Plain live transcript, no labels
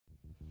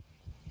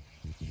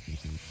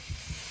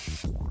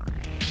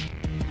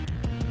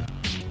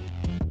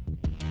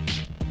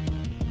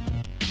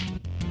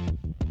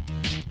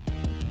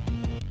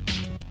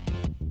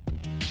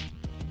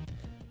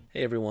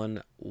Hey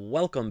everyone,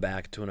 welcome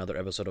back to another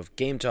episode of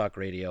Game Talk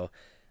Radio.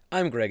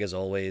 I'm Greg as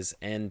always,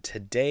 and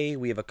today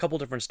we have a couple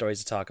different stories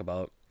to talk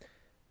about. A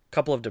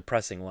couple of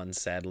depressing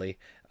ones, sadly,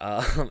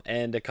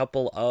 and a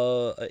couple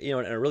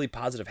and a really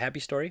positive, happy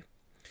story.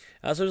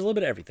 So there's a little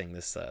bit of everything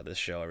this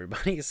show,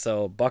 everybody.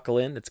 So buckle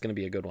in; it's going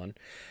to be a good one.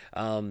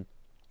 Um,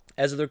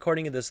 as of the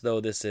recording of this,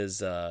 though, this is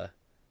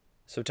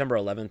September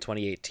 11th,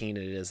 2018.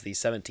 It is the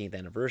 17th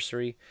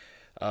anniversary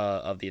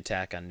of the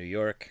attack on New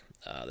York,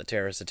 the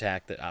terrorist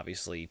attack that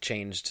obviously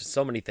changed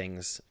so many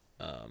things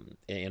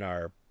in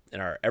our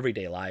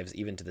everyday lives,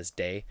 even to this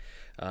day.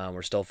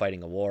 We're still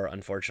fighting a war,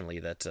 unfortunately,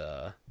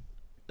 that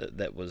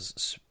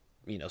was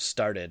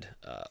started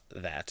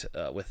that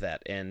with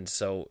that, and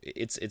so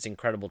it's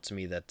incredible to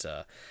me that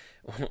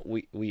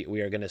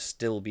we are going to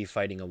still be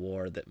fighting a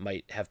war that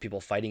might have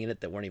people fighting in it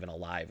that weren't even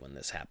alive when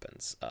this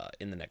happens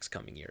in the next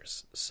coming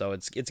years. So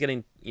it's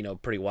getting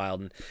pretty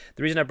wild. And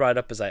the reason I brought it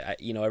up is I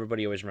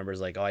everybody always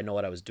remembers like, oh, I know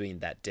what I was doing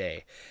that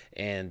day,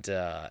 and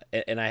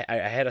I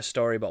had a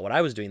story about what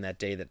I was doing that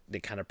day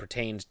that kind of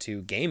pertained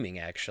to gaming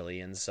actually,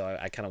 and so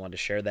I kind of wanted to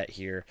share that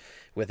here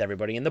with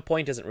everybody. And the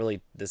point isn't really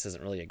this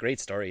isn't really a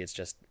great story. It's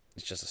just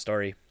a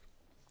story.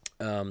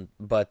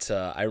 But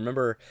I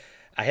remember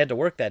I had to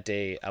work that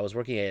day. I was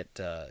working at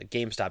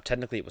GameStop.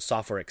 Technically, it was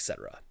Software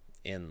Etc.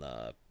 in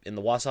the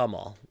Wausau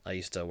Mall. I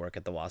used to work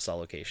at the Wausau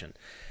location,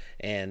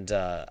 and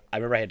I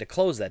remember I had to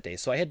close that day,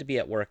 so I had to be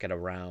at work at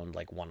around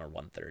like 1 or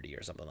 1:30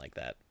 or something like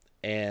that.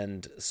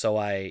 And so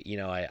I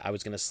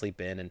was gonna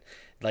sleep in, and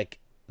like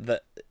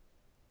the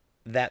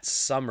that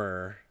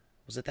summer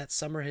was it that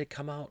summer it had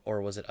come out,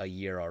 or was it a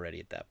year already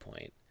at that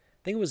point?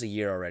 I think it was a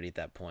year already at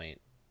that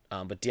point.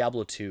 But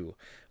Diablo 2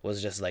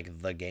 was just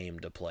like the game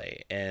to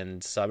play.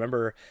 And so I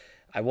remember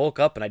I woke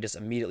up and I just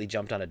immediately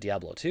jumped on a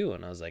Diablo 2.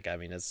 And I was like, I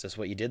mean, it's just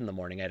what you did in the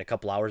morning. I had a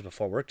couple hours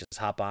before work, just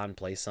hop on,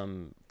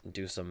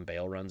 do some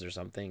bail runs or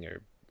something,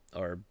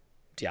 or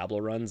Diablo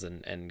runs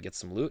and get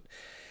some loot.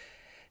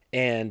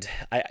 And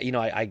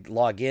I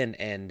log in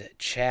and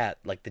chat,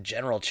 like the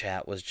general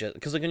chat was just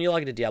because like when you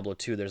log into Diablo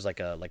 2, there's like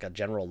a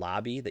general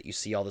lobby that you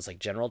see all this like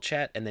general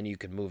chat, and then you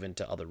could move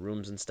into other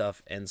rooms and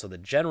stuff. And so the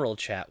general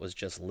chat was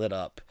just lit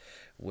up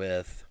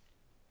with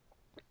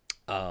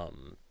oh,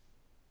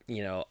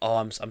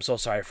 I'm so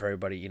sorry for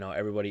everybody,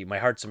 everybody, my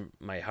hearts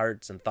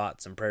and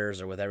thoughts and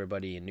prayers are with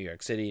everybody in New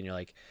York City. And you're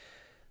like,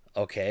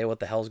 okay, what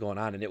the hell's going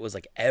on? And it was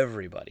like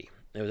everybody.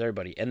 It was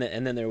everybody. And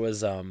then there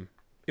was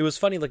it was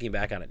funny looking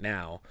back on it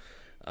now.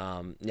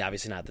 Yeah,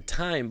 obviously not at the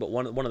time, but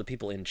one of the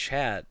people in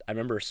chat, I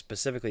remember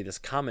specifically this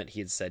comment he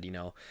had said,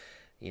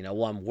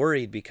 well, I'm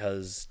worried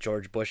because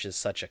George Bush is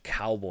such a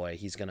cowboy.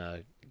 He's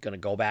gonna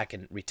go back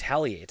and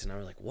retaliate. And I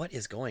was like, what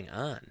is going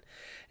on?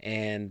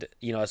 And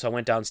so I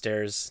went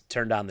downstairs,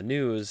 turned on the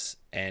news,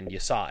 and you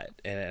saw it.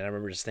 And I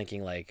remember just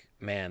thinking like,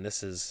 man,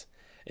 this is.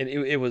 And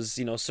it was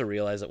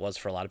surreal as it was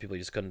for a lot of people.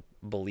 You just couldn't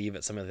believe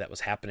it. Something like that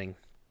was happening.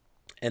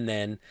 And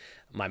then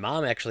my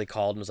mom actually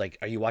called and was like,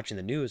 "Are you watching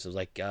the news?" I was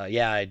like,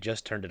 "Yeah, I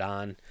just turned it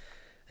on."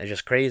 It's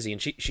just crazy.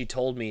 And she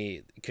told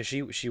me because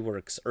she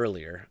works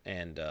earlier,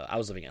 and I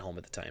was living at home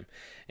at the time,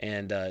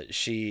 and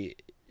she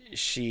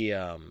she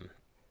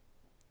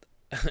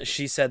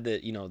said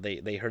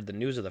that they heard the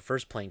news of the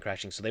first plane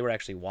crashing, so they were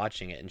actually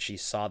watching it, and she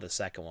saw the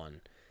second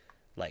one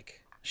like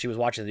she was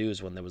watching the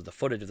news when there was the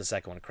footage of the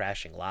second one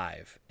crashing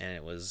live, and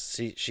it was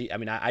she I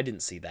mean I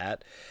didn't see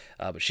that,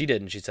 but she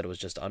did, and she said it was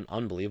just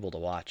unbelievable to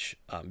watch,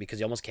 because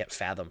you almost can't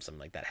fathom something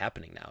like that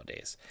happening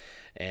nowadays,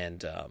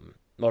 and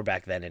or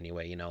back then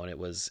anyway, and it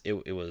was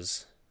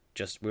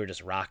just we were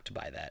just rocked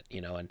by that,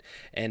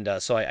 and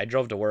so I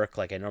drove to work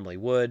like I normally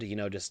would,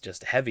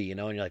 just heavy, and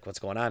you're like, what's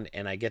going on?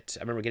 And I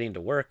remember getting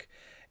to work,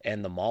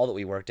 and the mall that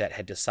we worked at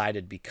had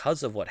decided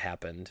because of what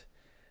happened.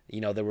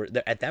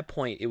 At that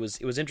point it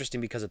was interesting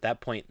because at that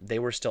point they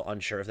were still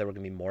unsure if there were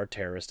going to be more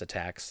terrorist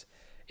attacks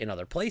in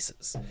other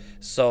places.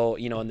 So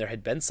and there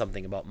had been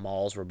something about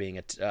malls were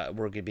being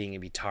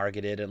be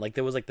targeted, and like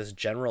there was like this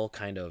general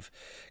kind of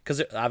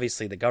because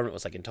obviously the government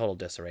was like in total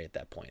disarray at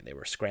that point. They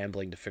were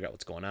scrambling to figure out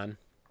what's going on,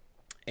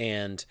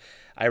 and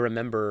I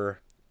remember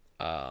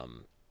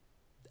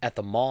at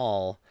the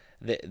mall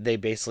they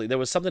basically there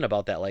was something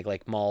about that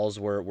like malls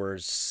were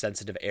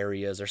sensitive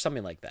areas or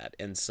something like that,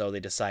 and so they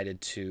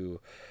decided to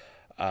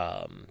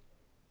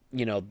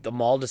the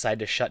mall decided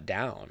to shut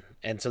down,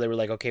 and so they were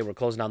like, okay, we're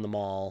closing down the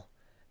mall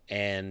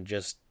and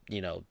just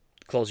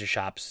close your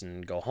shops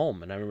and go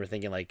home. And I remember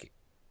thinking like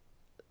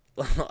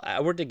I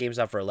worked at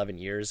GameStop for 11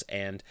 years,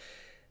 and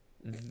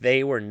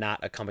they were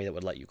not a company that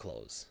would let you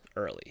close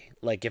early.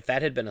 Like if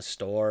that had been a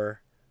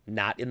store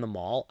not in the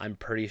mall, I'm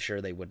pretty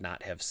sure they would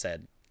not have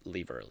said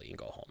leave early and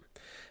go home.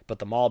 But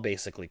the mall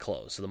basically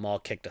closed, so the mall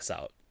kicked us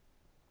out.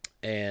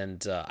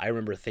 And I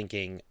remember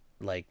thinking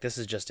like this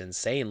is just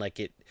insane. Like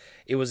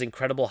it was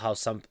incredible how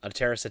a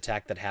terrorist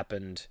attack that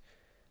happened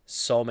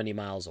so many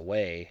miles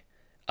away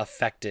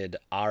affected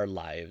our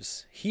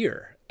lives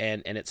here,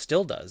 and it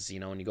still does.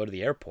 When you go to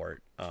the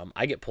airport,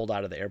 I get pulled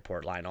out of the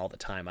airport line all the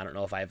time. I don't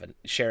know if I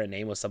share a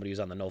name with somebody who's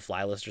on the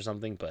no-fly list or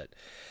something, but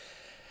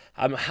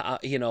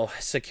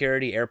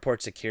security,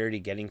 airport security,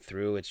 getting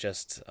through. It's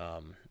just,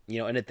 and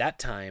at that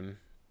time,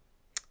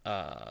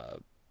 uh,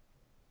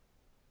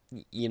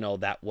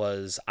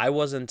 I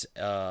wasn't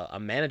a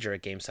manager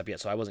at GameStop yet,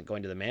 so I wasn't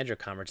going to the manager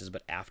conferences.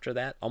 But after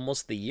that,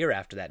 almost the year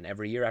after that, and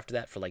every year after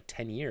that for like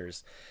 10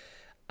 years,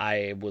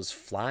 I was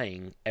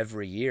flying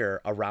every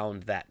year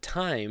around that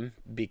time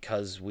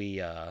because we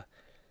had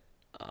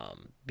the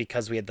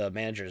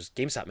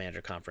GameStop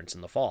manager conference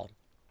in the fall.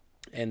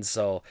 And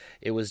so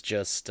it was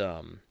just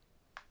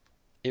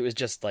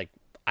like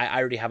I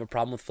already have a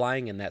problem with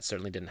flying, and that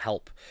certainly didn't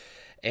help.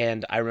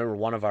 And I remember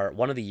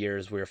one of the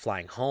years we were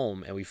flying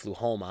home, and we flew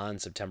home on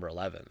September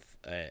 11th,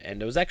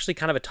 and it was actually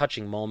kind of a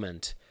touching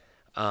moment,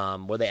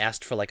 where they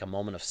asked for like a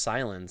moment of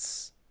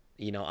silence,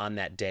 on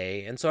that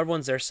day, and so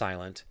everyone's there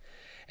silent.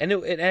 And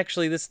it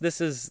actually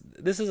this is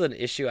an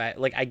issue.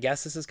 I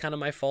guess this is kind of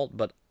my fault,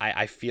 but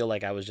I feel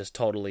like I was just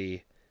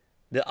totally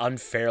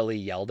unfairly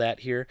yelled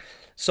at here.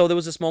 So there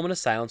was this moment of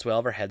silence. We all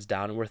have our heads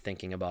down and we're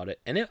thinking about it.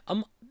 And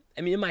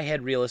in my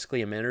head,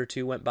 realistically, a minute or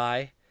two went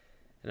by,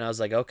 and I was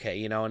like,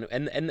 okay, and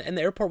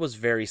the airport was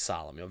very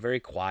solemn,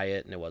 very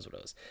quiet, and it was what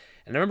it was.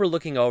 And I remember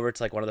looking over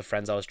to like one of the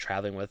friends I was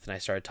traveling with, and I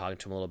started talking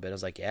to him a little bit. I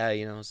was like, yeah,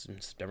 it's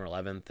September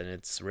 11th, and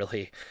it's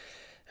really,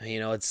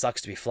 it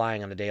sucks to be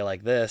flying on a day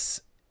like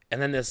this.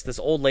 And then this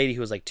old lady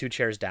who was like two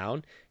chairs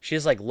down, she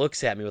just like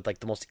looks at me with like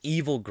the most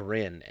evil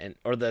grin,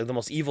 or the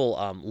most evil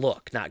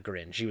look, not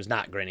grin. She was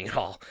not grinning at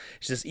all.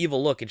 She's this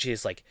evil look, and she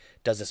just like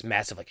does this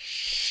massive like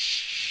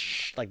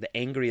shh, like the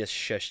angriest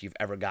shush you've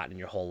ever gotten in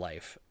your whole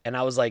life. And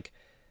I was like,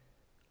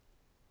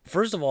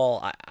 first of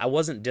all, I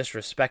wasn't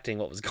disrespecting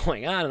what was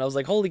going on, and I was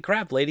like, holy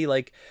crap, lady,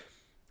 like,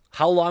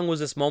 how long was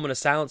this moment of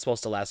silence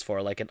supposed to last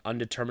for? Like an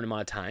undetermined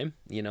amount of time?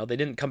 They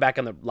didn't come back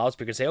on the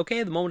loudspeaker and say,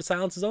 okay, the moment of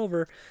silence is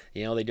over.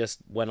 They just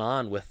went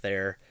on with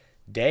their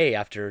day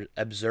after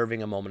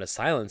observing a moment of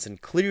silence,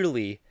 and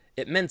clearly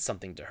it meant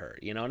something to her,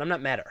 and I'm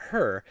not mad at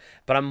her,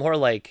 but I'm more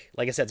like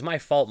I said, it's my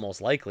fault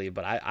most likely,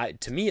 but I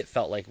to me, it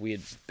felt like we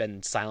had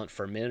been silent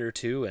for a minute or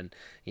two, and,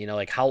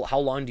 like how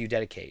long do you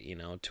dedicate,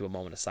 to a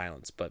moment of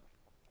silence? But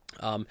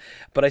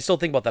I still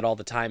think about that all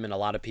the time, and a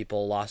lot of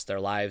people lost their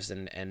lives,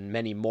 and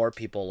many more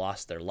people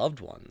lost their loved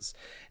ones,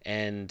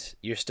 and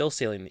you're still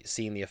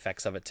seeing the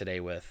effects of it today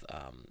with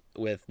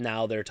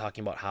now they're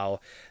talking about how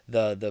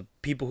the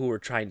people who were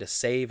trying to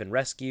save and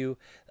rescue,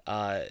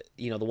 the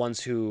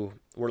ones who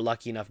were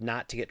lucky enough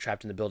not to get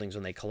trapped in the buildings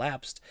when they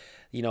collapsed,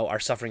 are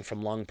suffering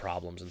from lung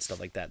problems and stuff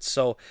like that.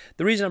 So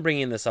the reason I'm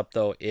bringing this up,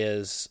 though,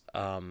 is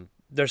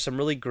there's some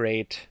really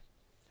great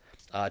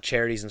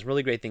charities and some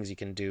really great things you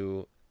can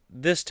do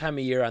this time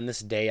of year. On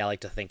this day, I like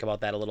to think about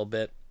that a little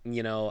bit.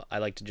 I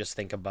like to just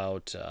think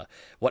about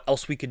what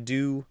else we could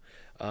do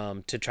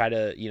to try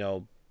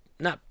to,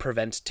 not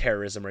prevent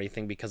terrorism or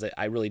anything, because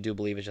I really do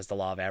believe it's just the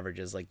law of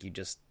averages. Like, you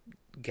just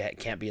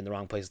can't be in the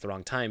wrong place at the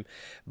wrong time,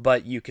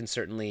 but you can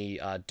certainly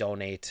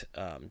donate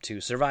to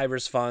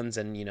survivors funds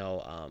and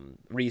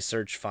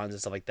research funds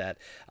and stuff like that.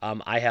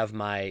 I have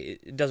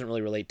it doesn't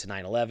really relate to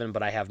 9/11,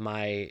 but I have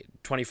my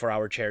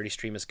 24-hour charity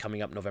stream is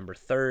coming up November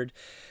 3rd,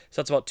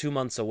 so that's about 2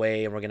 months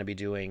away, and we're going to be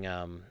doing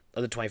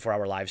the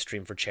 24-hour live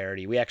stream for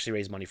charity. We actually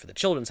raise money for the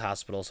Children's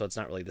Hospital, so it's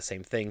not really the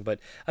same thing, but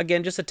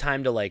again, just a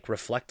time to like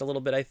reflect a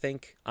little bit, I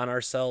think, on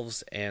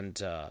ourselves, and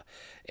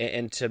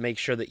to make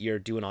sure that you're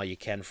doing all you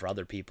can for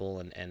other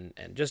people, and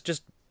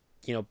just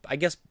I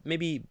guess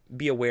maybe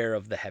be aware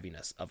of the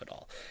heaviness of it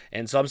all.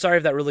 And so I'm sorry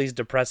if that really is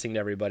depressing to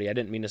everybody. I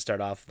didn't mean to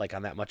start off like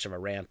on that much of a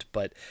rant,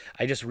 but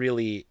I just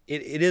really,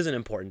 it is an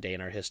important day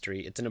in our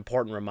history. It's an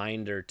important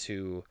reminder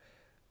to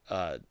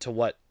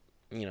what,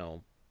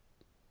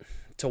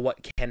 to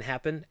what can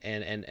happen,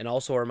 and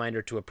also a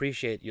reminder to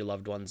appreciate your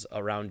loved ones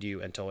around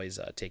you, and to always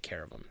take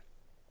care of them.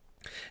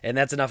 And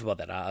that's enough about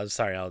that. I'm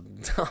sorry. I'll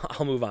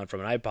move on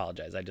from it. I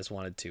apologize. I just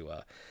wanted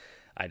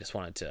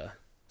to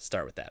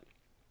start with that.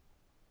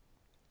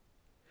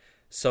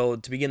 So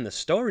to begin the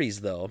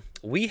stories, though,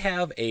 we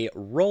have a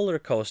roller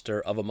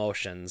coaster of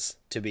emotions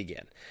to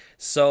begin.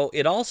 So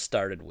it all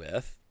started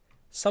with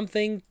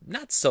something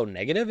not so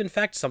negative. In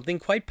fact, something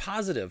quite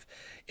positive.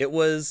 It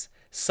was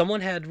someone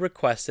had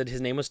requested.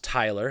 His name was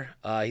Tyler.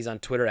 He's on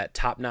Twitter at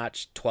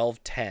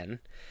topnotch1210,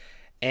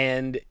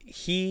 and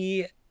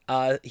he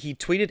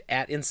tweeted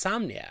at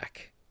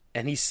Insomniac,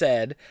 and he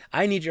said,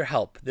 "I need your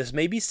help. This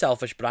may be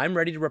selfish, but I'm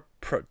ready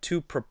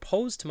to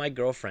propose to my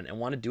girlfriend and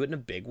want to do it in a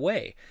big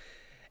way.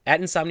 At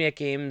Insomniac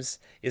Games,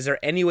 is there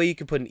any way you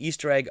could put an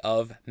Easter egg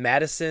of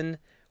Madison,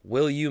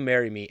 will you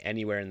marry me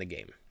anywhere in the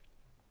game?"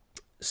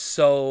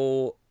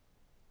 So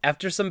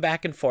after some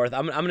back and forth,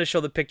 I'm going to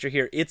show the picture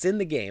here. It's in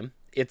the game.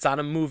 It's on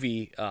a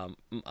movie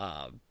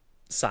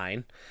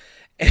sign.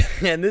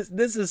 And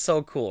this is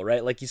so cool,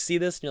 right? Like, you see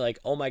this and you're like,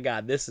 oh my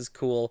God, this is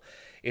cool.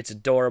 It's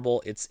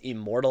adorable. It's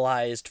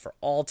immortalized for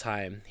all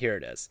time. Here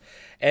it is.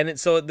 And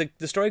so the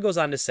story goes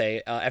on to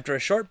say, after a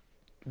short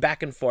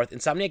back and forth.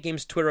 Insomniac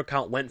Games' Twitter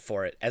account went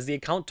for it, as the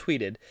account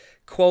tweeted,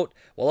 quote,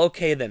 "Well,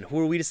 okay then, who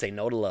are we to say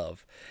no to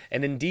love?"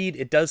 And indeed,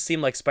 it does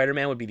seem like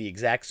Spider-Man would be the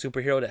exact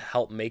superhero to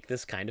help make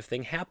this kind of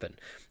thing happen.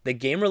 The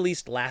game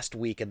released last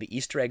week, and the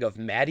Easter egg of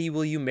 "Maddie,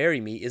 will you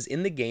marry me" is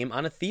in the game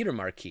on a theater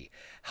marquee.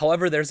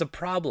 However, there's a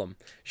problem.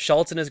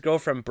 Schultz and his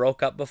girlfriend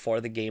broke up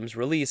before the game's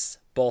release.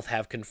 Both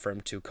have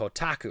confirmed to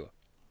Kotaku.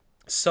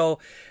 So,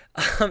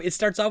 it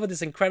starts off with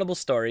this incredible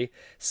story.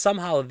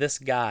 Somehow this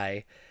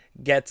guy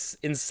gets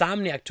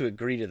Insomniac to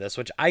agree to this,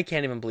 which I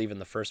can't even believe in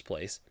the first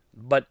place,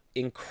 but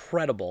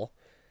incredible.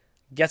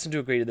 Gets him to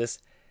agree to this,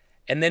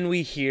 and then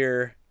we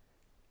hear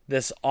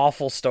this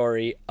awful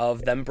story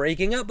of them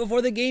breaking up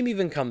before the game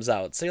even comes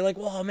out. So you're like,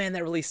 whoa, man,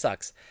 that really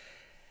sucks.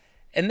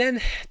 And then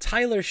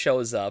Tyler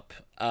shows up.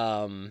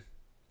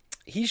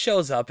 He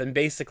shows up and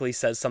basically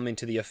says something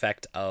to the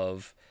effect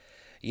of,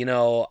 he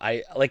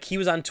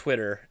was on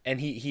Twitter,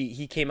 and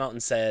he came out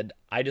and said,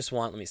 I just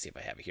want, let me see if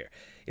I have it here.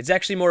 It's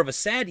actually more of a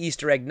sad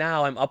Easter egg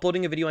now. I'm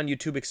uploading a video on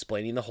YouTube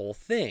explaining the whole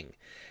thing.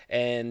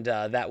 And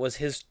that was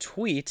his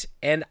tweet.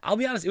 And I'll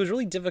be honest, it was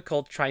really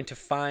difficult trying to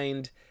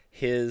find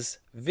his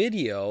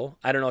video.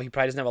 I don't know, he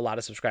probably doesn't have a lot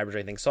of subscribers or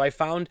anything. So I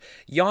found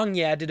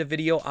Yongya did a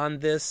video on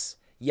this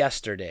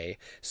yesterday.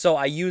 So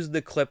I used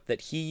the clip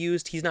that he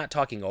used. He's not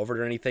talking over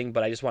it or anything,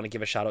 but I just want to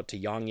give a shout out to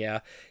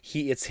Yongya.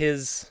 It's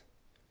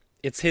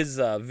his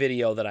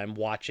video that I'm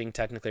watching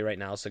technically right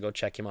now, so go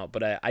check him out.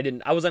 But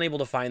I was unable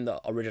to find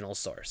the original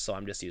source, so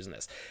I'm just using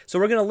this. So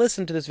we're going to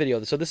listen to this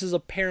video. So this is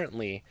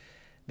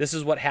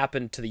what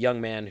happened to the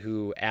young man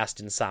who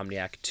asked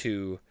Insomniac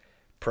to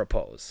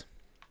propose,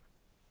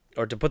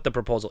 or to put the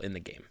proposal in the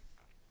game.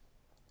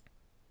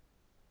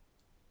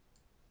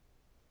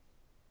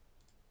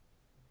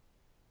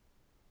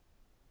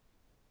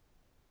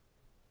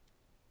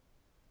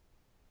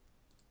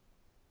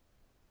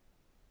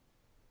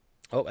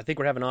 Oh, I think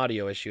we're having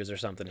audio issues or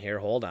something here.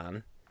 Hold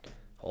on.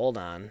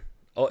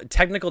 Oh,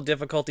 technical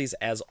difficulties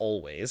as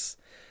always.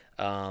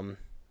 Why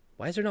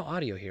is there no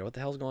audio here? What the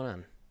hell's going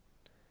on?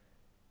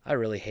 I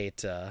really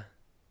hate... God,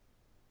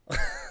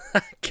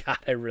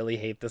 I really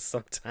hate this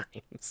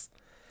sometimes.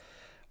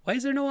 Why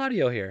is there no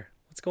audio here?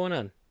 What's going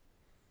on?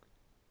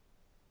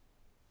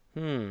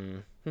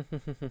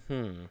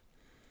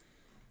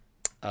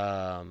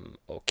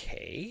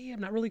 Okay. I'm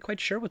not really quite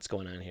sure what's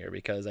going on here,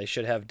 because I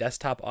should have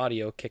desktop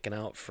audio kicking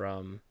out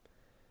from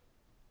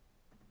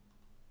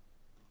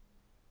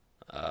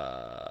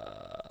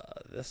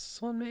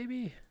this one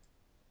maybe.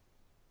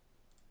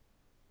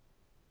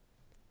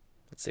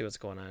 Let's see what's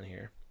going on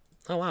here.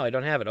 Oh wow, I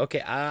don't have it.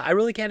 Okay, I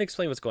really can't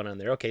explain what's going on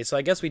there. Okay, so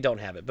I guess we don't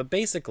have it. But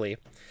basically,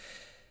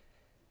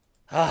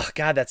 oh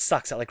god, that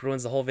sucks. That like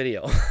ruins the whole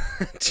video.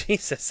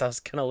 Jesus, I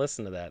was gonna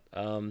listen to that.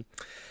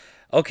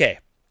 Okay.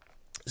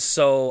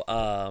 So,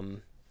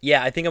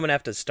 yeah, I think I'm gonna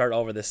have to start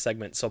over this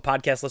segment. So,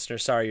 podcast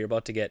listeners, sorry, you're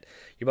about to get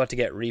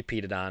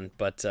repeated on,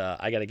 but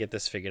I got to get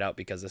this figured out,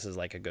 because this is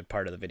like a good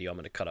part of the video I'm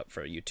gonna cut up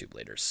for YouTube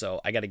later. So,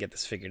 I got to get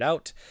this figured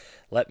out.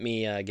 Let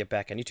me get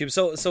back on YouTube.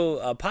 So,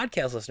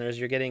 podcast listeners,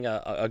 you're getting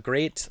a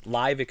great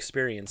live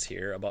experience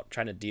here about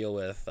trying to deal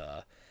with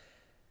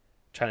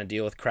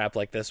crap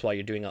like this while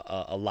you're doing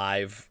a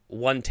live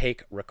one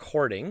take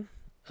recording,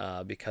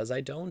 because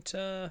I don't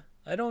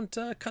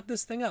cut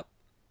this thing up.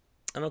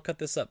 I don't cut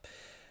this up.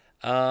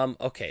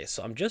 Okay,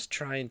 so I'm just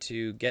trying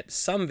to get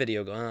some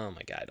video going. Oh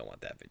my god, I don't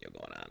want that video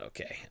going on.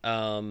 Okay.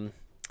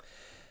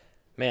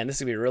 Man, this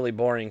is going to be really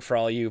boring for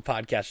all you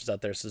podcasters out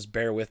there, so just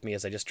bear with me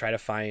as I just try to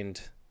find...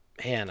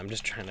 Man, I'm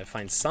just trying to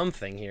find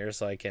something here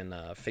so I can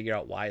figure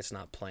out why it's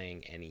not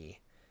playing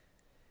any...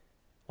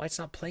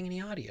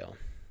 audio.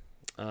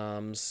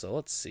 So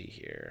let's see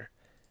here.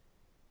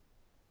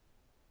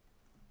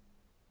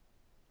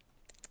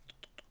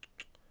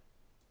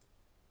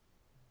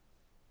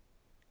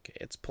 Okay,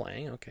 it's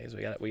playing. Okay, so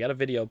we got a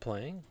video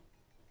playing.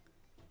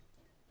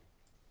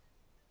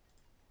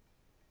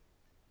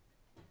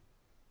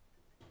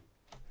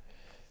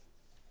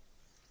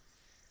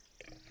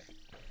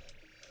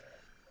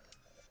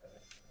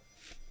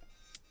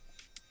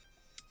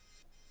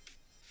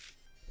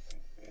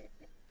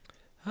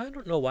 I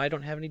don't know why I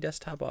don't have any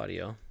desktop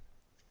audio.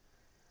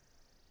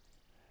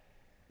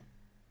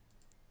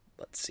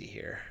 Let's see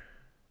here.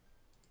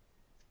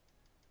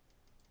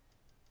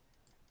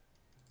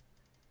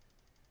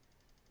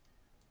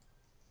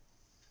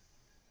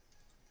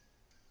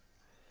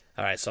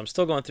 All right, so I'm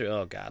still going through.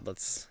 Oh, God,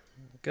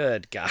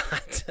 Good God.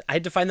 I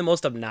had to find the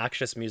most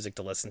obnoxious music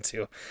to listen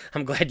to.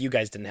 I'm glad you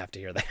guys didn't have to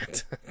hear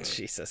that.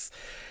 Jesus.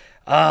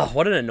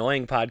 What an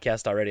annoying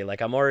podcast already.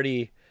 Like, I'm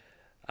already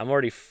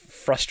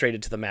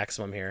frustrated to the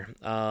maximum here.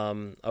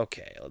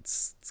 Okay,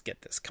 let's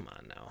get this. Come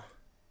on now.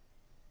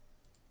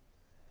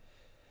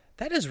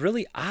 That is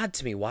really odd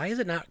to me. Why is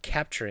it not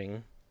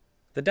capturing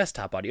the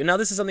desktop audio? Now,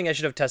 this is something I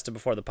should have tested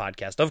before the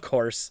podcast, of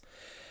course.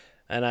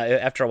 And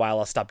after a while,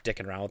 I'll stop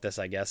dicking around with this,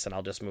 I guess, and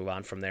I'll just move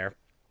on from there.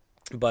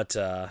 But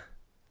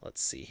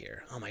let's see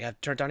here. Oh, my God,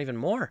 turn it down even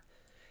more.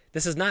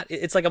 This is not,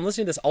 it's like I'm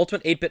listening to this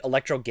Ultimate 8-bit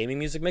electro gaming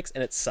music mix,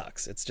 and it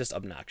sucks. It's just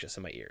obnoxious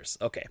in my ears.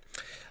 Okay.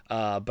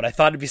 But I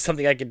thought it'd be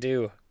something I could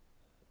do.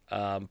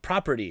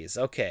 Properties.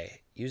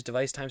 Okay. Use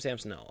device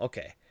timestamps? No.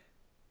 Okay.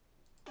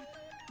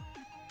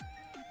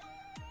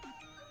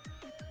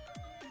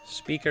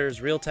 Speakers,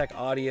 Realtek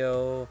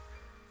audio,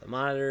 the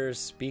monitors,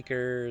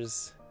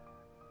 speakers,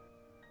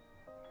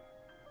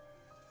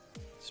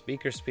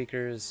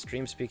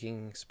 stream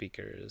speaking,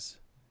 speakers.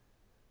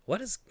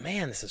 What is,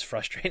 man, this is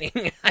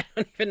frustrating. I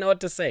don't even know what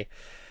to say.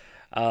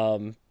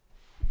 But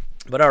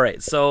all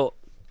right, so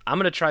I'm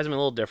going to try something a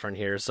little different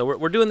here. So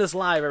we're doing this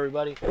live,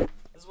 everybody. This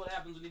is what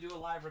happens when you do a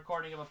live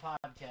recording of a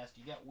podcast.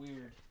 You get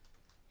weird.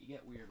 You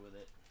get weird with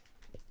it.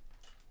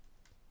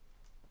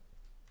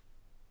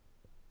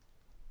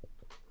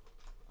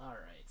 All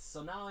right,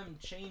 so now I'm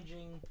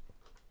changing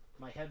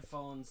my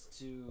headphones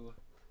to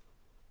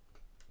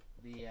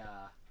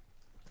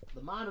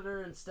the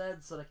monitor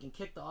instead, so that I can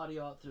kick the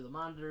audio out through the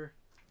monitor,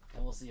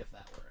 and we'll see if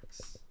that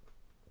works.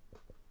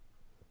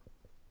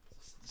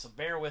 So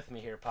bear with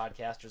me here,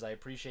 podcasters. I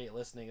appreciate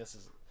listening. This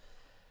is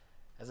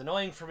as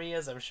annoying for me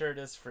as I'm sure it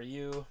is for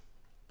you,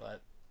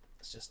 but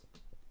it's just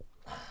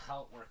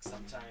how it works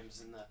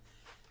sometimes in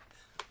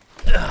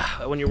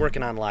the when you're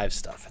working on live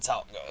stuff. It's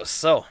how it goes.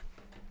 So,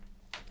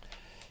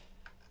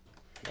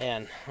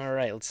 man, all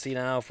right. Let's see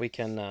now if we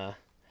can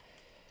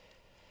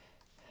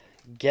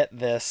get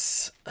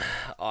this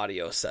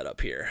audio set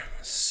up here.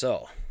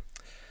 So,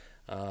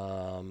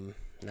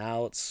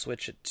 now let's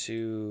switch it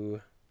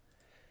to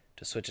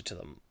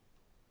the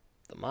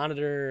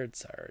monitor.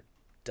 It's our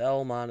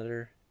Dell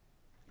monitor.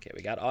 Okay,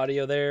 we got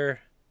audio there.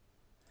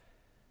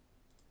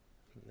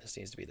 This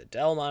needs to be the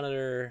Dell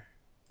monitor.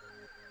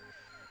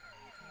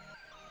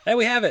 Hey,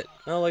 we have it.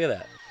 Oh, look at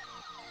that.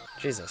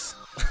 Jesus.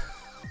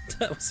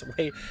 that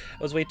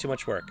was way too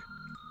much work.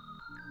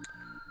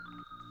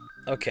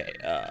 Okay,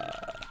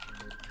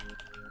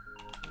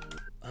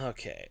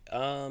 okay,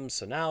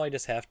 so now I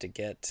just have to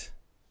get,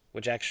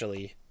 which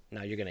actually,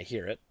 now you're gonna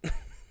hear it.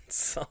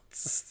 So,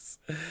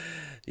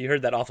 you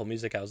heard that awful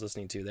music I was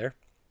listening to there.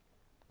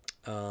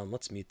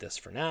 Let's mute this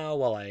for now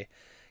while I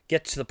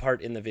get to the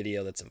part in the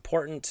video that's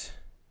important.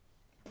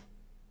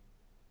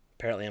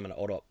 Apparently I'm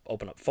gonna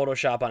open up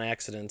Photoshop on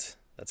accident.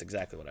 That's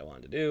exactly what I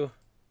wanted to do.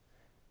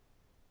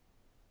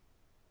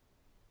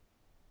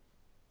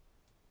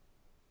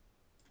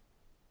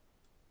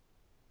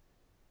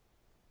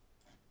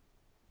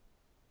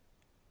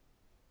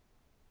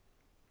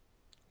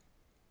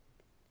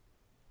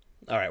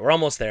 All right, we're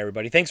almost there,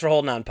 everybody. Thanks for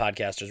holding on,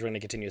 podcasters. We're going to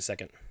continue a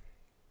second.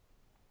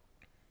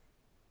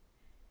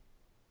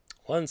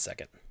 1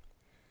 second.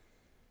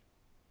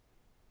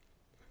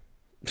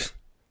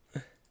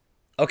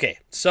 Okay,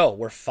 so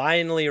we're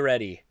finally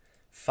ready.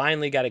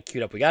 Finally got it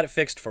queued up. We got it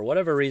fixed. For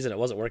whatever reason, it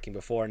wasn't working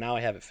before. Now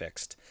I have it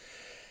fixed.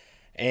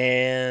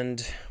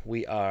 And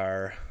we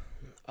are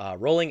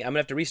rolling. I'm going to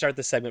have to restart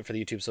this segment for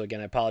the YouTube. So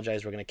again, I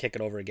apologize. We're going to kick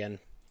it over again.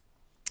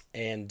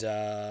 And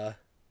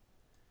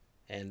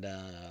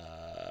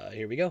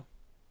here we go.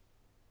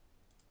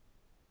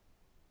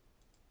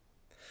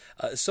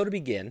 So to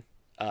begin,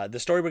 the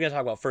story we're going to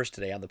talk about first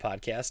today on the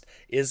podcast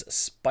is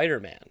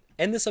Spider-Man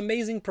and this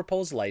amazing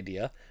proposal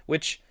idea,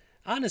 which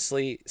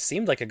honestly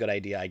seemed like a good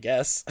idea, I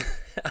guess,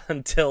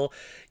 until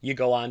you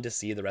go on to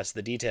see the rest of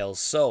the details.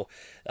 So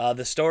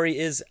the story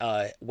is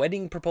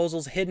wedding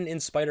proposals hidden in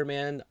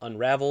Spider-Man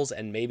unravels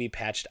and maybe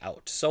patched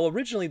out. So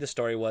originally the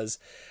story was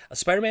a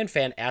Spider-Man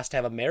fan asked to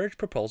have a marriage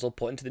proposal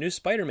put into the new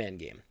Spider-Man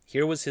game.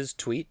 Here was his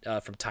tweet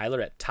from Tyler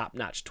at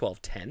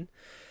TopNotch1210.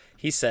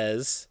 He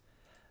says,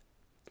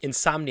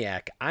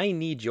 Insomniac, I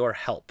need your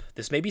help.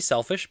 This may be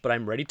selfish, but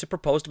I'm ready to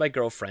propose to my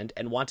girlfriend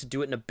and want to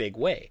do it in a big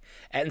way.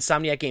 At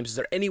Insomniac Games, is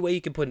there any way you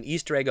can put an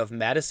Easter egg of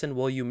Madison,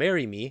 will you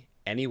marry me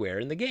anywhere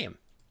in the game?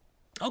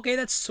 Okay,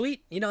 that's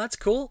sweet. You know, that's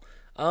cool.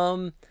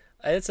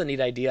 It's a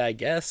neat idea, I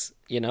guess.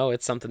 You know,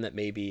 it's something that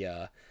maybe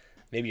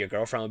your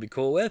girlfriend would be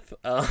cool with,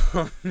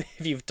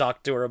 if you've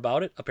talked to her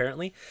about it,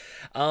 apparently.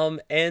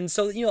 And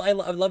so, you know, I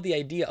love the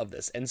idea of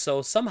this. And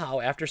so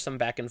somehow, after some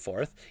back and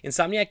forth,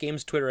 Insomniac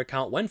Games' Twitter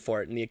account went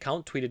for it, and the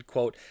account tweeted,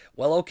 quote,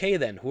 well, okay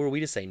then, who are we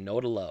to say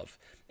no to love?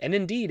 And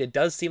indeed, it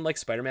does seem like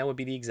Spider-Man would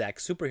be the exact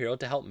superhero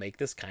to help make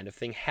this kind of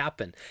thing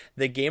happen.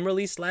 The game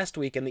released last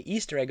week, and the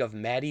Easter egg of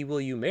Maddie,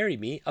 will you marry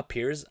me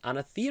appears on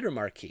a theater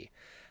marquee.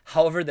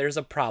 However, there's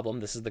a problem.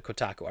 This is the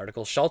Kotaku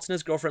article. Schultz and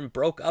his girlfriend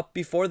broke up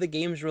before the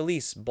game's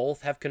release.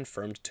 Both have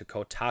confirmed to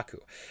Kotaku.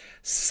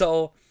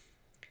 So,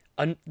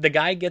 the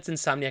guy gets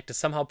Insomniac to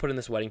somehow put in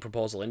this wedding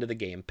proposal into the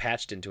game,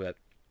 patched into it.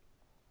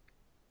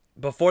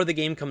 Before the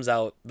game comes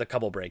out, the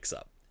couple breaks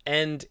up.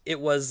 And it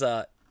was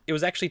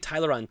actually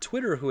Tyler on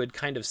Twitter who had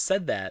kind of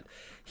said that.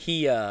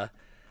 He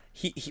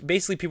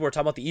basically, people were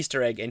talking about the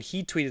Easter egg, and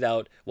he tweeted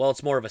out, well,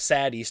 it's more of a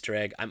sad Easter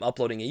egg. I'm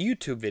uploading a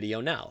YouTube video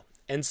now.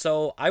 And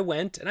so I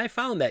went and I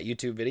found that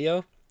YouTube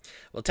video,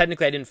 Well,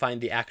 technically, I didn't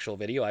find the actual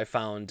video. I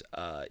found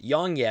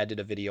Yongya did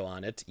a video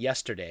on it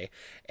yesterday,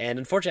 and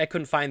unfortunately, I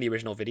couldn't find the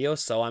original video,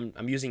 so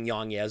I'm using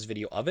Yongya's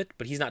video of it,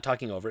 but he's not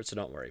talking over it, so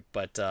don't worry.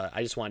 But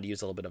I just wanted to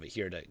use a little bit of it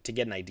here to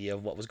get an idea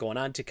of what was going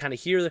on, to kind of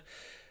hear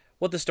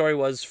what the story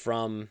was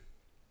from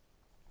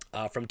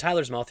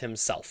Tyler's mouth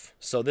himself.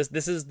 So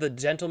this is the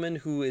gentleman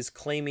who is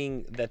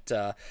claiming that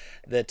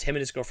that him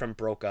and his girlfriend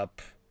broke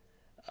up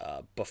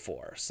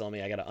before. So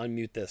I gotta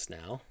unmute this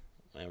now.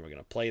 And we're going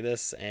to play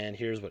this, and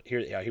here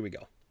we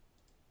go.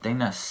 The thing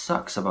that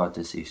sucks about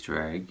this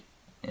Easter egg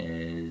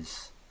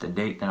is the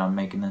date that I'm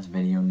making this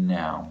video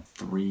now,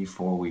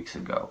 3-4 weeks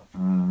ago.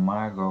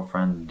 My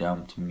girlfriend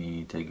dumped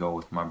me to go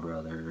with my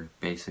brother,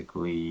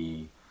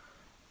 basically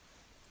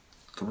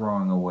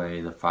throwing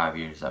away the 5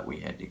 years that we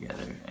had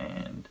together,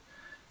 and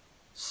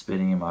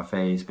spitting in my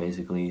face,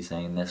 basically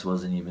saying this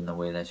wasn't even the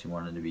way that she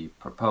wanted to be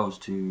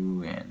proposed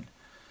to,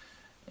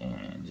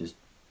 and just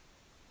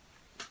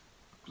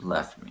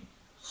left me.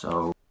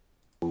 So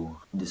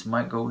this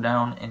might go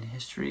down in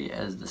history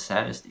as the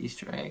saddest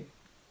Easter egg.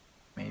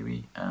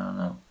 Maybe. I don't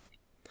know.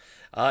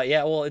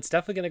 Yeah, well, it's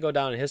definitely going to go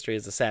down in history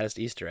as the saddest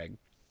Easter egg.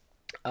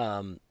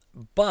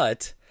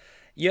 But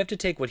you have to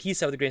take what he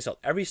said with a grain of salt.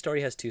 Every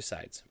story has two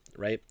sides,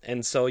 right?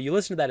 And so you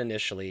listen to that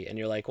initially, and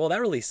you're like, well,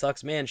 that really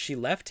sucks, man. She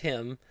left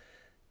him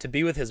to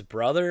be with his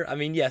brother. I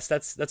mean, yes,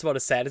 that's about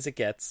as sad as it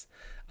gets.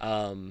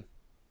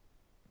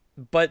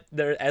 But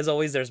there, as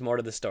always, there's more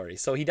to the story.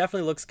 So he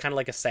definitely looks kind of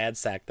like a sad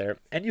sack there,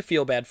 and you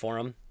feel bad for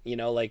him. You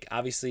know, like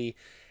obviously,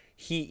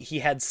 he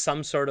had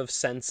some sort of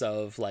sense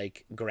of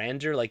like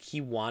grandeur. Like he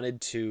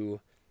wanted to,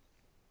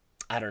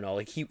 I don't know,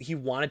 like he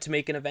wanted to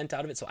make an event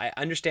out of it. So I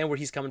understand where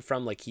he's coming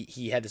from. Like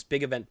he had this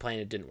big event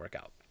planned, it didn't work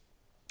out.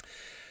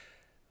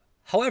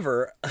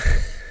 However,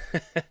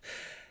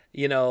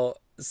 you know,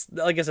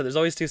 like I said, there's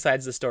always two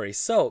sides of the story.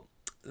 So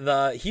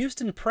the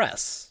Houston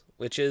Press,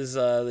 which is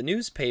the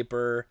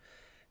newspaper.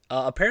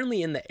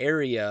 Apparently in the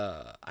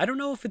area, I don't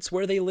know if it's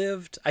where they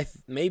lived. I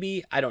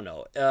don't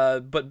know.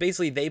 But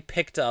basically, they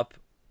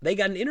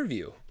got an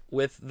interview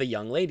with the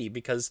young lady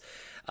because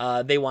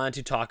they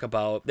wanted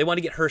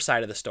to get her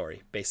side of the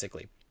story,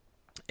 basically.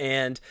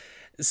 And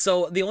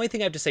so the only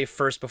thing I have to say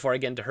first before I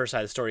get into her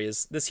side of the story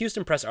is this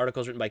Houston Press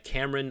article is written by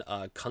Cameron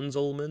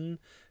Kunzelman.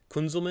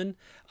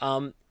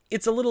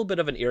 It's a little bit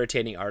of an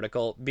irritating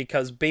article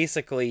because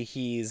basically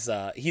he's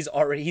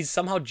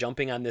somehow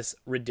jumping on this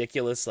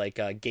ridiculous like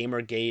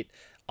Gamergate,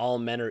 all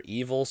men are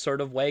evil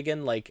sort of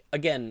wagon. Like,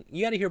 again,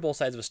 you got to hear both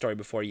sides of a story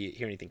before you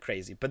hear anything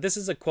crazy. But this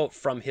is a quote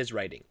from his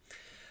writing.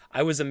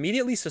 I was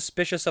immediately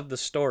suspicious of the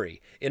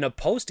story. In a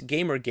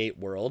post-Gamergate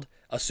world,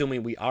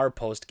 assuming we are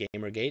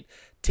post-Gamergate,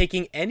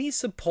 taking any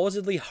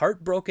supposedly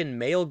heartbroken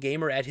male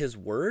gamer at his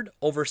word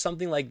over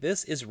something like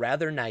this is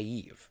rather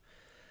naive.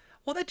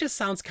 Well, that just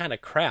sounds kind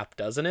of crap,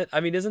 doesn't it? I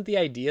mean, isn't the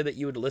idea that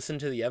you would listen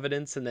to the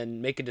evidence and then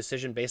make a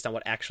decision based on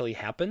what actually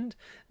happened?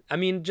 I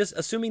mean, just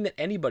assuming that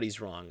anybody's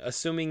wrong,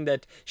 assuming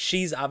that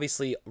she's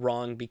obviously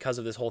wrong because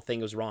of this whole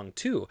thing was wrong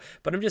too.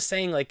 But I'm just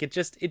saying, like, it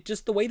just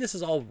the way this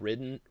is all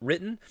written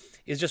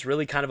is just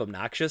really kind of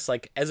obnoxious.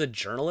 Like, as a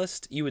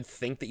journalist, you would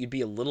think that you'd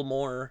be a little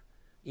more,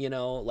 you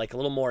know, like a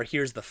little more,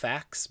 here's the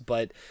facts.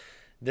 But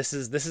this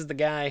is the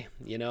guy,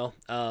 you know,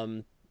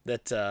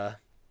 that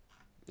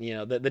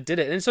did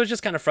it. And so it's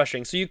just kind of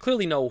frustrating. So you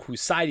clearly know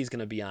whose side he's going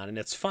to be on, and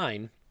it's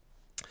fine.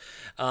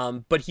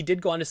 But he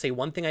did go on to say,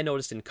 one thing I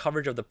noticed in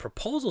coverage of the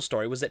proposal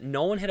story was that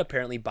no one had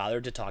apparently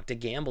bothered to talk to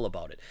Gamble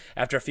about it.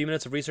 After a few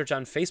minutes of research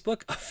on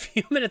Facebook,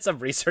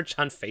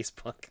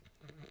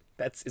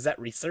 is that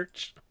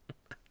research?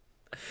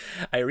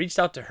 I reached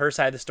out to her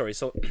side of the story.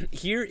 So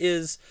here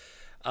is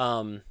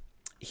her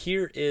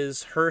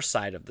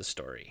side of the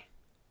story.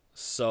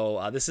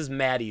 So this is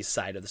Maddie's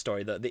side of the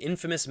story, the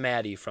infamous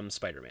Maddie from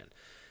Spider-Man.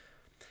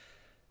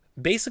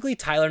 Basically,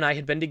 Tyler and I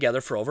had been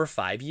together for over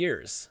 5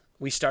 years.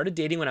 We started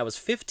dating when I was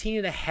 15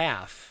 and a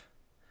half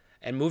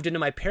and moved into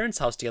my parents'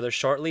 house together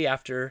shortly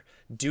after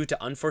due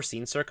to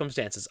unforeseen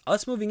circumstances.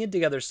 Us moving in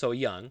together so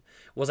young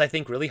was, I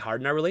think, really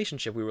hard in our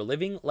relationship. We were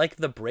living like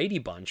the Brady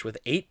Bunch with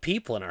 8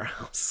 people in our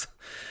house.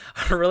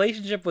 Our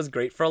relationship was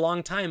great for a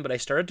long time, but I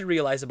started to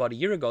realize about a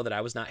year ago that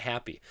I was not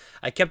happy.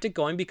 I kept it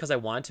going because I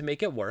wanted to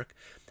make it work,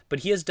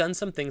 but he has done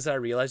some things that I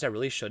realized I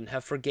really shouldn't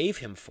have forgave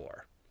him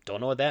for. Don't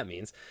know what that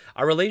means.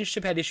 Our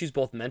relationship had issues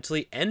both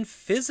mentally and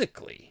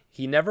physically.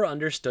 He never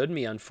understood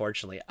me,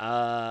 unfortunately.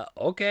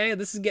 Okay,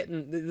 this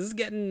is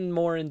getting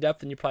more in depth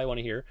than you probably want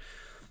to hear.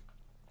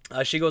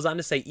 She goes on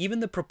to say,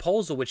 even the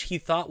proposal, which he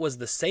thought was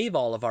the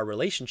save-all of our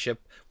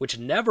relationship, which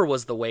never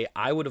was the way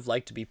I would have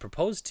liked to be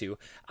proposed to.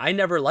 I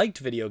never liked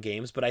video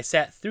games, but I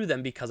sat through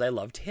them because I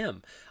loved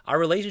him. Our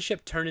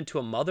relationship turned into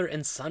a mother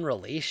and son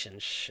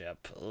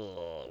relationship,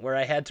 where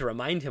I had to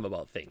remind him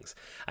about things.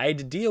 I had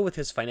to deal with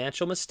his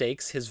financial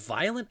mistakes, his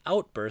violent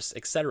outbursts,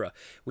 etc.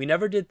 We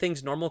never did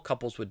things normal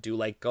couples would do,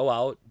 like go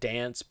out,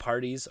 dance,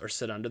 parties, or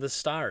sit under the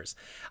stars.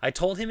 I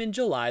told him in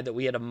July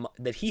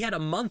that he had a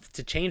month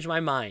to change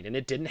my mind, and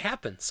it didn't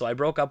happen, so I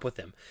broke up with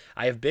him.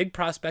 I have big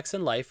prospects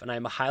in life, and I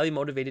am a highly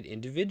motivated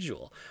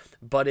individual,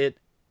 but it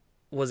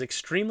was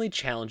extremely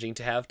challenging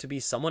to have to be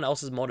someone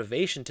else's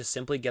motivation to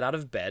simply get out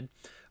of bed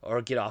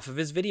or get off of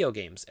his video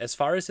games. As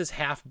far as his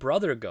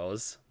half-brother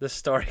goes, this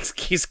story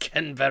keeps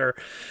getting better.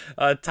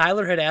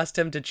 Tyler had asked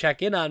him to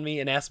check in on me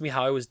and asked me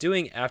how I was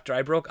doing after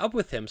I broke up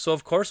with him. So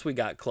of course we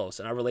got close,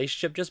 and our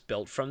relationship just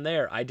built from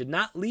there. I did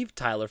not leave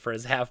Tyler for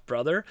his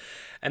half-brother,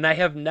 and I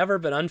have never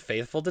been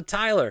unfaithful to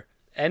Tyler.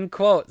 End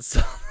quote.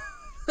 So,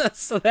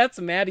 so that's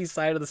Maddie's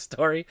side of the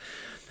story.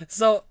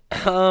 So,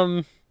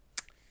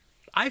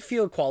 I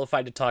feel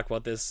qualified to talk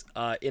about this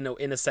in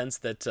a sense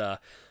that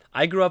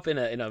I grew up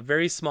in a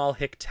very small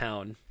hick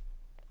town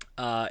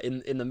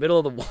in the middle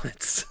of the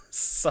woods,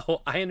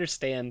 so I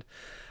understand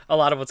a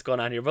lot of what's going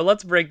on here. But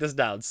let's break this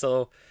down.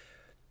 So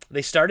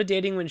they started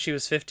dating when she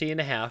was 15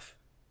 and a half,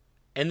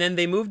 and then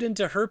they moved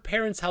into her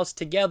parents' house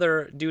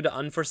together due to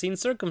unforeseen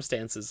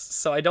circumstances.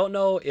 So I don't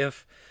know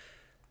if...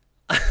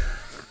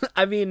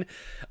 I mean,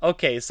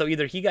 okay, so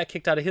either he got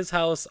kicked out of his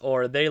house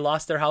or they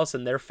lost their house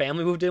and their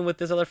family moved in with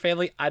this other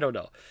family. I don't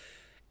know.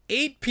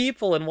 8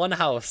 people in one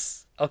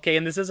house. Okay,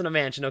 and this isn't a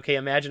mansion. Okay,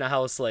 imagine a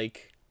house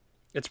like...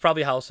 It's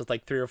probably a house with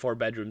like 3 or 4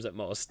 bedrooms at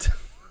most.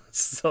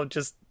 So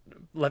just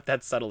let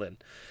that settle in.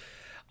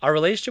 Our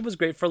relationship was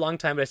great for a long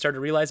time, but I started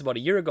to realize about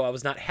a year ago I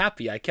was not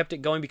happy. I kept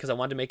it going because I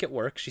wanted to make it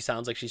work. She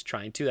sounds like she's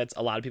trying to. That's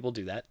a lot of people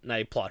do that, and I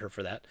applaud her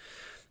for that.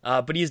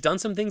 But he's done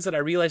some things that I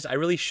realized I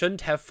really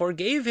shouldn't have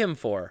forgave him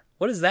for.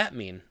 What does that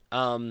mean?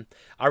 Our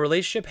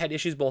relationship had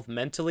issues both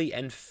mentally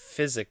and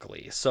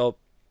physically. So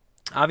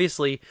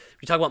obviously, if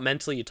you talk about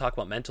mentally, you talk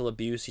about mental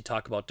abuse, you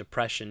talk about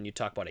depression, you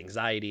talk about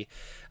anxiety.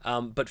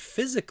 But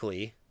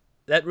physically,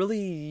 that really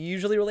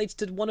usually relates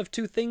to one of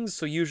 2 things.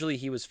 So usually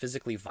he was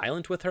physically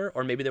violent with her,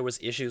 or maybe there was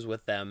issues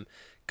with them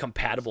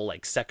compatible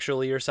like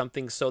sexually or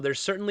something. So there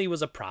certainly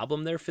was a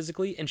problem there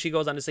physically. And she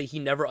goes on to say he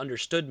never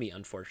understood me,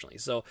 unfortunately.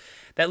 So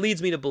that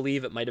leads me to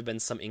believe it might have been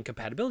some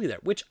incompatibility there,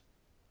 which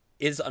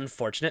is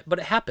unfortunate, but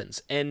it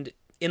happens. And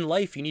in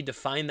life, you need to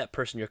find that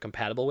person you're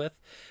compatible with,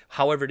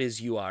 however it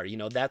is you are. You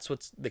know, that's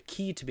what's the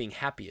key to being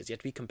happy, is you have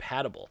to be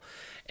compatible.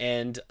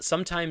 And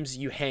sometimes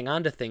you hang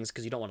on to things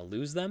because you don't want to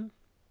lose them.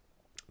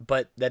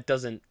 But that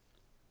doesn't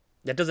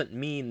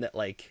mean that,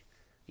 like,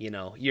 you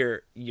know,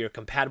 you're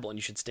compatible and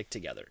you should stick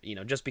together. You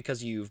know, just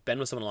because you've been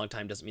with someone a long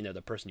time doesn't mean they're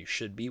the person you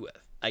should be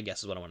with, I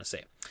guess is what I want to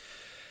say.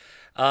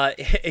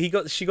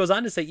 She goes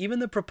on to say, even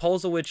the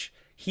proposal which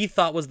he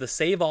thought was the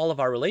save all of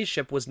our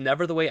relationship was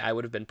never the way I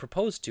would have been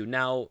proposed to.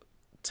 Now,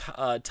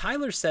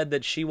 Tyler said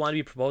that she wanted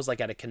to be proposed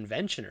like at a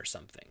convention or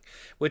something,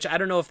 which I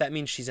don't know if that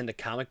means she's into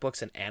comic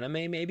books and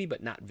anime maybe,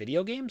 but not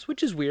video games,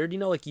 which is weird. You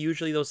know, like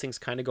usually those things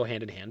kind of go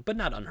hand in hand, but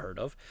not unheard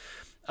of.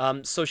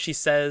 So she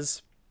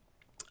says,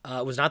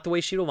 it was not the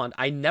way she would want.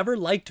 I never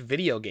liked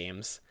video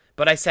games,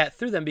 but I sat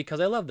through them because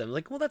I love them.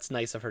 Like, well, that's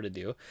nice of her to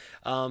do.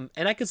 And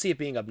I could see it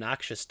being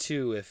obnoxious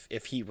too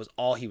if he was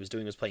all he was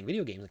doing was playing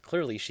video games.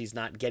 Clearly she's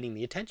not getting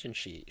the attention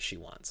she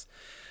wants.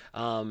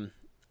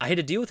 I had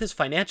to deal with his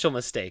financial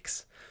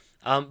mistakes.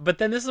 But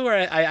then this is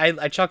where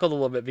I chuckled a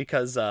little bit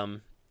because,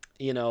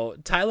 you know,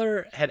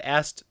 Tyler had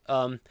asked,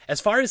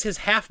 as far as his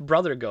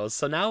half-brother goes,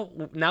 so now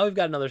we've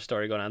got another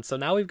story going on. So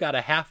now we've got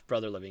a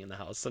half-brother living in the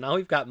house. So now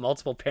we've got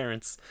multiple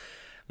parents,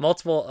 we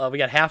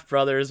got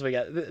half-brothers, we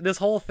got, this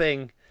whole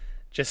thing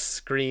just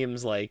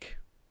screams like,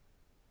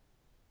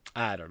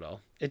 I don't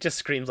know. It just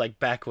screams like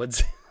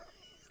backwoods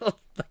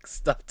like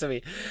stuff to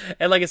me.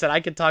 And like I said,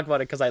 I can talk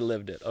about it because I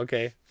lived it.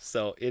 Okay,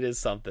 so it is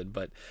something.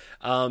 But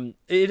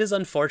it is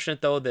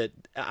unfortunate though that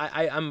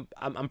I'm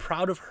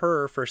proud of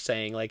her for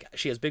saying like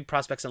she has big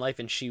prospects in life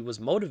and she was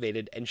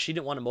motivated and she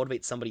didn't want to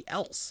motivate somebody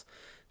else.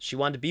 She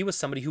wanted to be with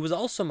somebody who was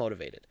also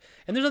motivated,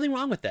 and there's nothing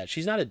wrong with that.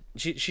 She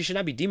should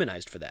not be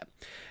demonized for that.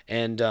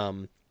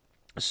 And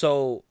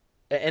so.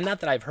 And not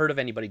that I've heard of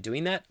anybody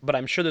doing that, but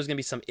I'm sure there's going to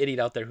be some idiot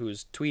out there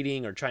who's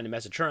tweeting or trying to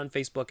message her on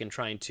Facebook and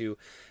trying to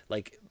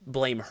like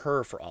blame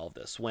her for all of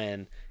this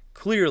when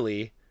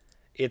clearly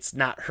it's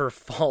not her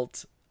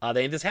fault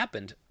that this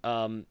happened.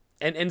 And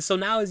so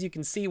now, as you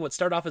can see, what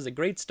started off as a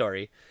great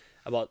story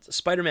about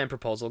Spider-Man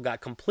proposal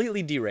got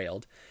completely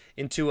derailed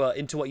into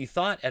what you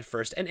thought at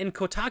first. And in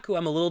Kotaku,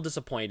 I'm a little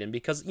disappointed in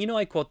because, you know,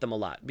 I quote them a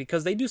lot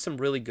because they do some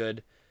really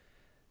good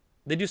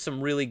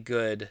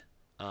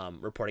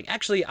reporting.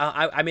 Actually,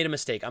 I made a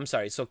mistake. I'm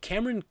sorry. So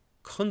Cameron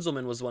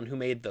Kunzelman was the one who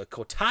made the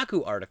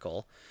Kotaku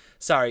article.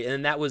 Sorry,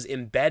 and that was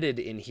embedded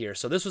in here.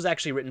 So this was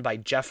actually written by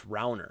Jeff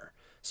Rauner.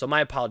 So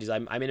my apologies. I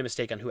made a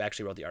mistake on who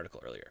actually wrote the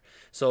article earlier.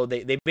 So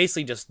they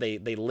basically just they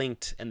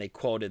linked and they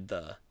quoted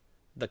the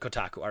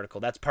Kotaku article.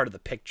 That's part of the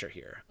picture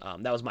here.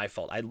 That was my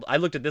fault. I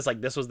looked at this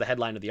like this was the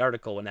headline of the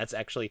article, and that's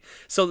actually...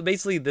 So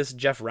basically this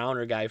Jeff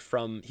Rauner guy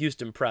from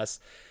Houston Press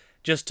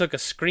just took a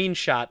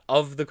screenshot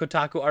of the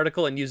Kotaku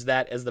article and used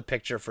that as the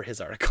picture for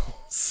his article.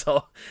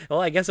 So,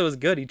 well, I guess it was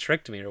good. He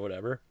tricked me or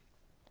whatever.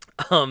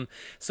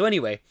 So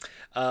anyway,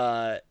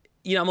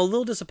 you know, I'm a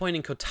little disappointed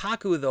in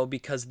Kotaku though,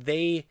 because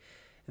they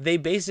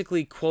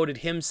basically quoted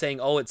him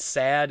saying, oh, it's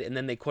sad. And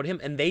then they quote him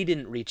and they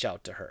didn't reach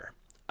out to her.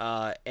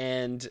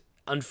 And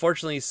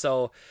unfortunately,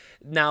 so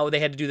now they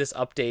had to do this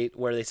update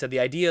where they said the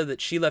idea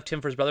that she left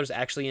him for his brother is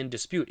actually in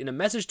dispute. In a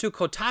message to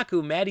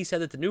Kotaku, Maddie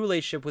said that the new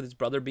relationship with his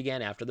brother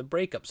began after the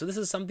breakup. So this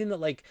is something that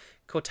like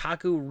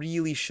Kotaku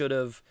really should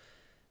have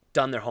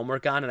done their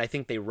homework on, and I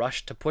think they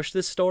rushed to push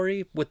this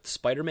story with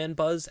Spider-Man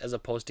buzz as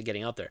opposed to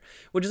getting out there,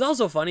 which is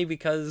also funny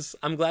because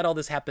I'm glad all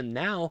this happened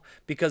now,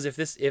 because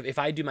if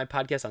I do my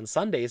podcast on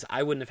Sundays,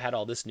 I wouldn't have had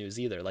all this news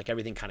either. Like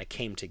everything kind of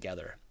came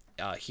together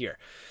here.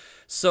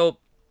 So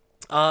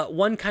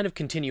one kind of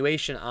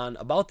continuation on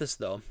about this,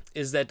 though,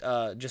 is that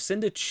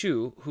Jacinda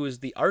Chu, who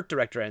is the art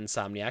director at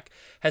Insomniac,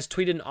 has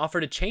tweeted an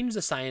offer to change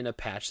the Cyanide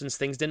patch since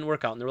things didn't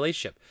work out in the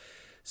relationship.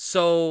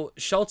 So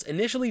Schultz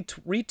initially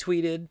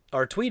tweeted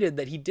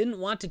that he didn't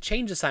want to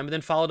change the sign, but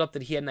then followed up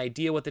that he had an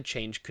idea what the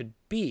change could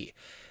be.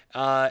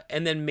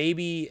 And then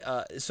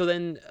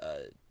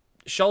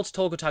Schultz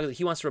told Kotaku that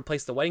he wants to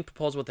replace the wedding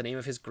proposal with the name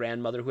of his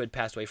grandmother who had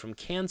passed away from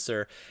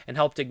cancer and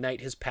helped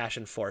ignite his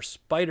passion for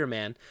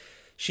Spider-Man.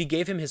 She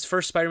gave him his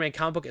first Spider-Man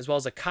comic book as well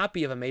as a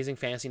copy of Amazing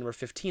Fantasy number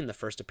 15, the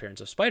first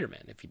appearance of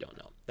Spider-Man, if you don't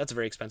know. That's a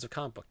very expensive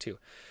comic book, too.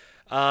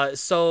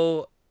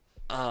 So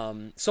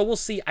we'll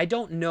see. I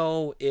don't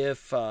know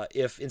if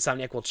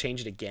Insomniac will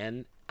change it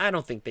again. I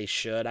don't think they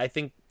should. I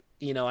think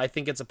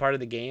it's a part of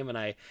the game, and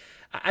I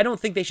don't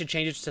think they should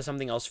change it to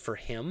something else for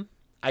him.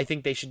 I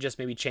think they should just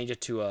maybe change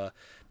it to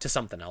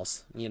something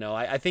else.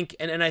 I think,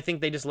 and I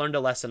think they just learned a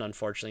lesson,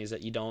 unfortunately, is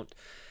that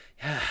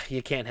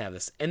you can't have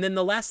this. And then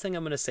the last thing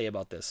I'm going to say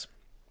about this,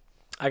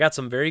 I got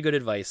some very good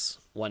advice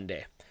one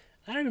day.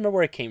 I don't remember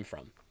where it came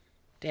from.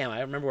 Damn, I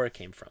don't remember where it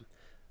came from.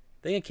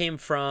 I think it came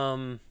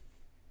from.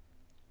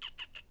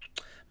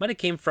 Might have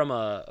came from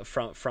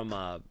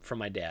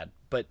my dad,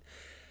 but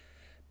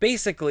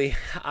basically,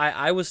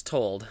 I was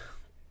told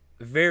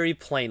very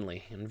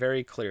plainly and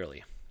very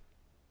clearly.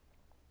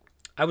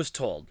 I was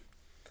told,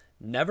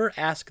 never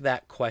ask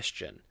that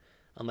question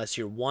unless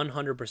you're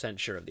 100%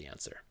 sure of the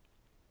answer,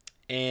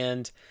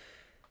 and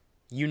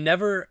you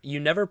never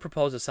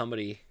propose to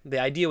somebody. The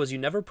idea was you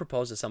never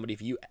propose to somebody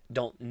if you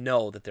don't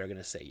know that they're going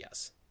to say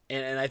yes.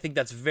 And I think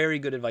that's very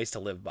good advice to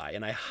live by.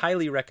 And I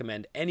highly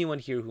recommend anyone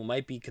here who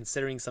might be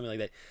considering something like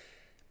that,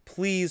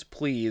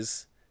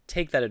 please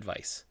take that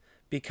advice.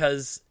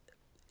 Because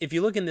if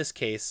you look in this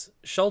case,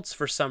 Schultz,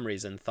 for some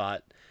reason,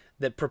 thought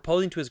that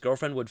proposing to his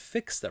girlfriend would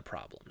fix their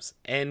problems.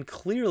 And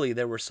clearly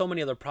there were so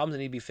many other problems that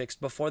need to be fixed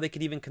before they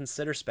could even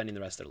consider spending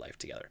the rest of their life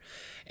together.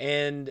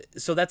 And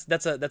so that's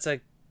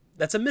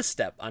a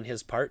misstep on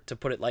his part, to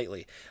put it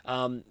lightly.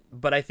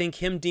 But I think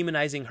him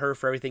demonizing her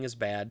for everything is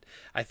bad.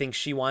 I think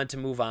she wanted to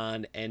move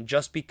on, and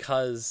just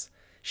because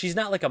she's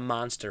not like a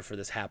monster for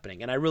this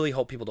happening, and I really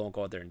hope people don't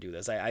go out there and do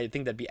this. I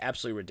think that'd be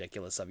absolutely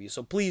ridiculous of you.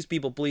 So please,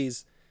 people,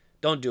 please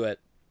don't do it.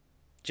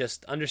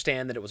 Just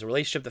understand that it was a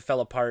relationship that fell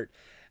apart.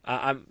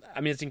 I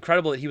mean, it's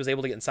incredible that he was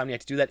able to get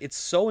Insomniac to do that. It's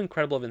so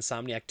incredible of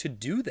Insomniac to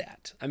do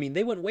that. I mean,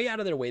 they went way out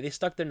of their way. They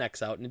stuck their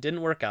necks out, and it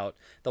didn't work out.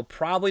 They'll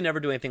probably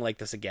never do anything like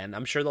this again.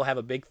 I'm sure they'll have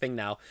a big thing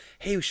now.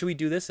 Hey, should we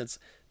do this?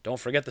 Don't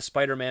forget the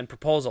Spider-Man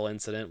proposal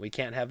incident. We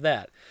can't have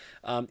that.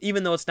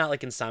 Even though it's not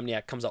like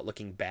Insomniac comes out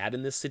looking bad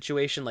in this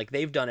situation. Like,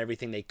 they've done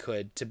everything they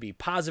could to be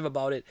positive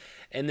about it,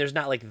 and there's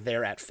not like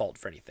they're at fault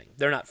for anything.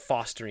 They're not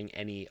fostering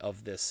any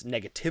of this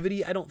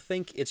negativity, I don't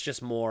think. It's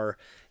just more,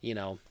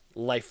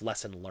 life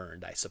lesson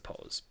learned, I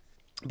suppose.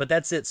 But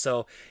that's it.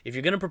 So if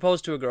you're going to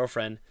propose to a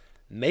girlfriend,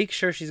 make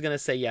sure she's going to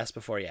say yes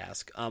before you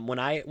ask. When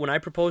I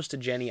proposed to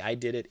Jenny, I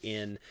did it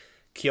in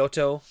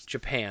Kyoto,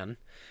 Japan,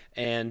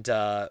 and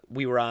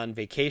we were on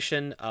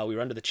vacation. We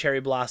were under the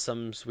cherry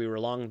blossoms. We were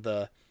along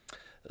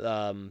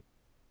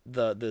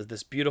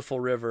this beautiful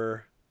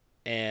river,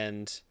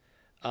 and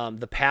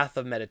the path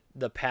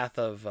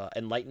of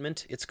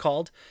enlightenment, it's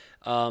called,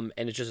 and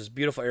it's just this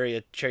beautiful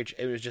area. Church,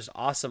 it was just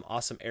awesome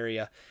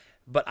area.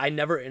 But I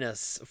never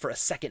for a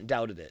second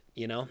doubted it,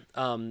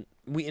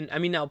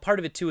 now part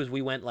of it too is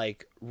we went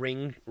like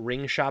ring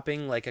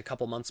shopping like a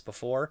couple months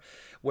before,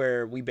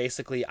 where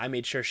I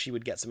made sure she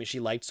would get something she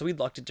liked. So we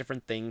looked at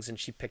different things and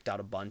she picked out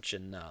a bunch,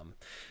 and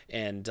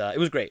it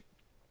was great.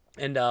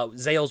 And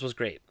Zales was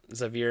great.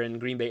 So if you're in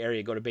Green Bay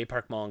area, go to Bay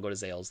Park Mall and go to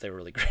Zales. They were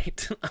really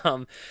great.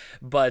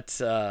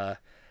 But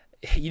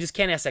you just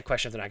can't ask that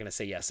question if they're not going to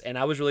say yes. And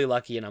I was really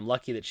lucky, and I'm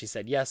lucky that she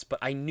said yes, but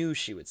I knew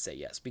she would say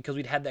yes because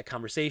we'd had that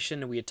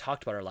conversation and we had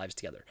talked about our lives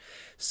together.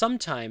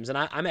 Sometimes, and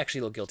I'm actually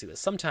a little guilty of this,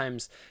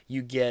 sometimes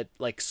you get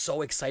like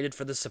so excited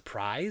for the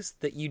surprise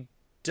that you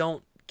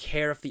don't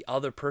care if the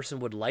other person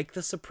would like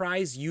the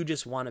surprise. You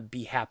just want to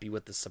be happy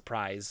with the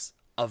surprise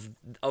of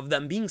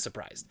them being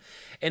surprised.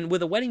 And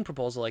with a wedding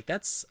proposal, like,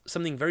 that's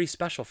something very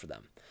special for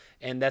them.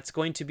 And that's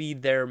going to be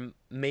their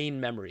main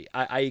memory.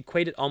 I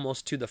equate it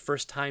almost to the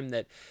first time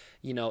that,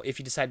 if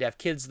you decide to have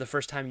kids, the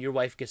first time your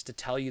wife gets to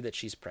tell you that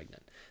she's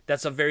pregnant.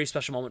 That's a very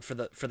special moment for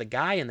the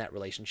guy in that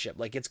relationship.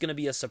 Like, it's going to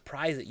be a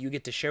surprise that you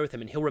get to share with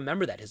him, and he'll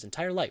remember that his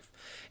entire life.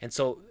 And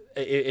so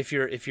if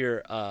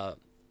you're a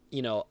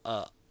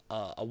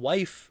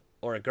wife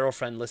or a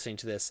girlfriend listening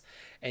to this,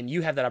 and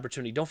you have that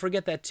opportunity, don't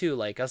forget that too.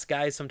 Like, us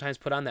guys sometimes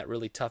put on that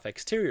really tough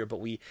exterior, but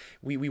we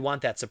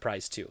want that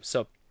surprise too.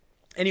 So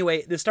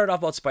Anyway, this started off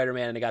about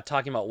Spider-Man, and it got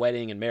talking about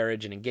wedding and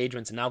marriage and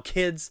engagements and now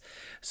kids.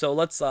 So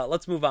let's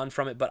move on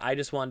from it. But I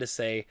just wanted to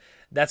say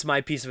that's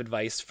my piece of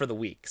advice for the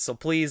week. So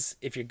please,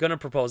 if you're gonna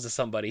propose to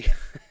somebody,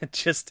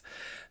 just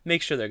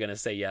make sure they're gonna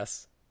say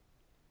yes.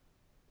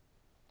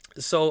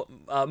 So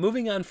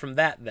moving on from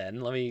that,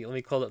 then let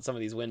me close out some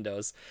of these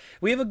windows.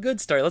 We have a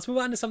good story. Let's move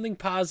on to something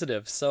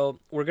positive. So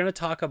we're gonna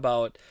talk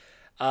about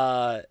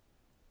the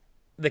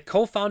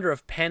co-founder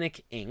of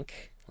Panic Inc.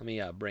 Let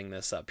me bring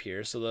this up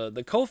here. So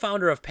the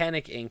co-founder of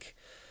Panic Inc.,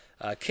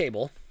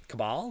 Cabel.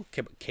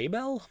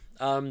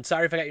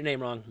 Sorry if I got your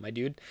name wrong, my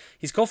dude.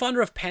 He's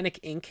co-founder of Panic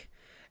Inc.,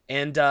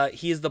 and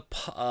he is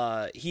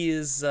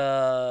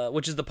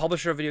which is the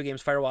publisher of video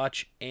games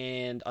Firewatch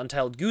and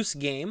Untitled Goose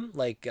Game.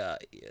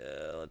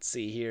 Let's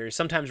see here.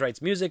 Sometimes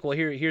writes music. Well,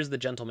 here's the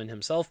gentleman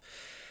himself.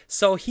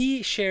 So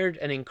he shared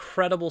an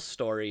incredible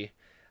story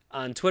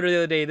on Twitter the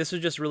other day. This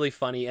was just really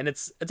funny, and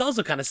it's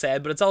also kind of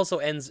sad, but it also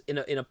ends in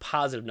a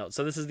positive note.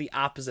 So this is the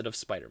opposite of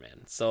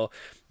Spider-Man. So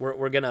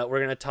we're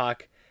gonna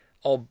talk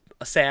all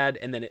sad,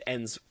 and then it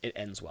ends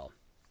well.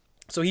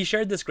 So he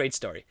shared this great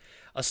story.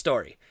 A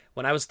story.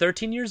 When I was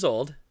 13 years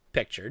old,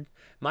 pictured,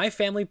 my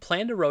family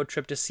planned a road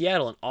trip to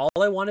Seattle, and all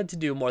I wanted to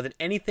do more than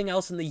anything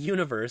else in the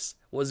universe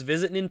was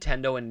visit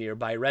Nintendo in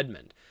nearby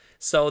Redmond.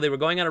 So they were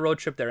going on a road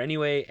trip there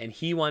anyway, and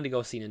he wanted to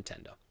go see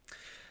Nintendo.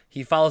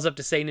 He follows up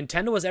to say,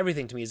 Nintendo was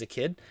everything to me as a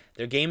kid.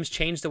 Their games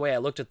changed the way I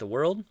looked at the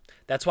world.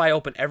 That's why I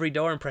open every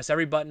door and press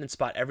every button and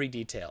spot every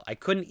detail. I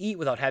couldn't eat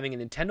without having a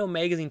Nintendo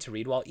magazine to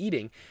read while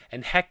eating.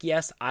 And heck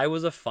yes, I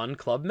was a Fun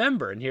Club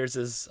member. And here's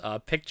his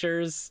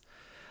pictures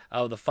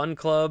of the Fun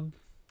Club.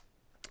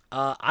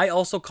 I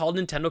also called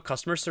Nintendo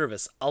customer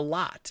service a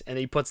lot. And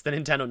he puts the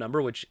Nintendo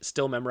number, which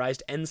still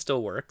memorized and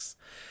still works.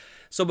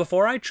 So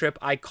before I trip,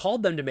 I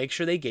called them to make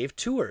sure they gave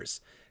tours.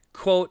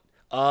 Quote,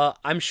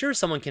 I'm sure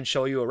someone can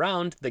show you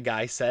around, the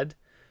guy said.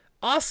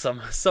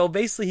 Awesome. So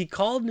basically he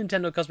called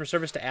Nintendo customer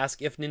service to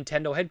ask if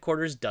Nintendo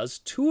headquarters does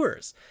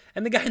tours.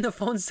 And the guy on the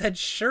phone said,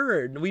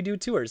 sure, we do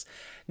tours.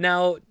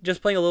 Now,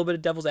 just playing a little bit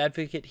of devil's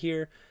advocate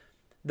here,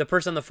 the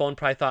person on the phone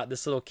probably thought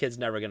this little kid's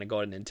never going to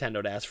go to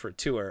Nintendo to ask for a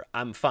tour.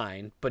 I'm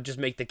fine, but just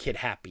make the kid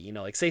happy,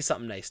 like say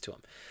something nice to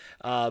him.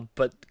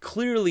 But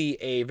clearly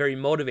a very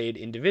motivated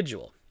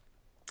individual.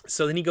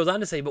 So then he goes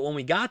on to say, but when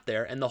we got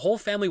there and the whole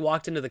family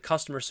walked into the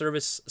customer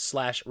service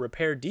 /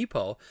 repair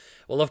depot,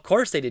 well, of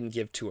course they didn't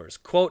give tours.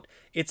 Quote,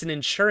 it's an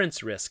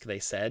insurance risk, they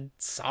said.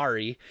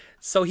 Sorry.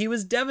 So he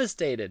was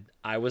devastated.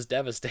 I was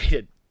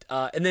devastated.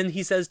 And then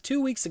he says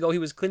 2 weeks ago he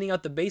was cleaning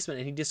out the basement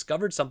and he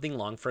discovered something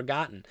long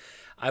forgotten.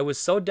 I was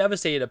so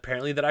devastated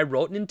apparently that I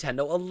wrote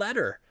Nintendo a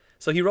letter.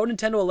 So he wrote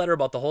Nintendo a letter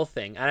about the whole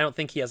thing. I don't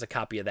think he has a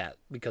copy of that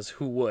because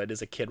who would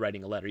as a kid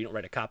writing a letter? You don't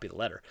write a copy of the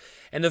letter.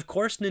 And of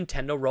course,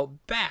 Nintendo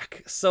wrote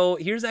back. So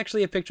here's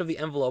actually a picture of the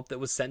envelope that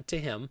was sent to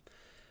him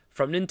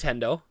from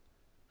Nintendo.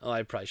 Oh,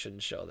 I probably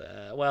shouldn't show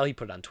that. Well, he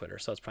put it on Twitter,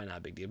 so it's probably not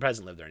a big deal. He probably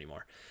doesn't live there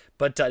anymore.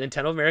 But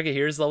Nintendo of America,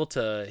 here's the level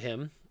to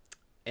him.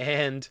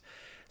 And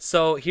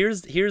so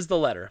here's the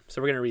letter.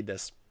 So we're going to read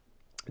this.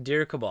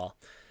 Dear Cabal,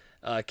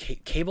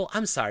 Cable,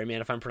 I'm sorry, man,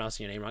 if I'm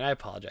pronouncing your name wrong. I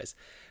apologize.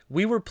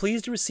 We were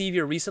pleased to receive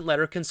your recent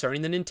letter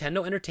concerning the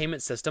Nintendo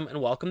Entertainment System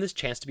and welcome this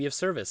chance to be of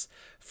service.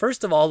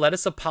 First of all, let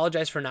us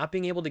apologize for not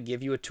being able to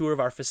give you a tour of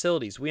our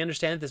facilities. We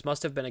understand that this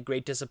must have been a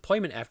great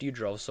disappointment after you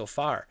drove so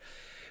far.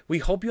 We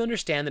hope you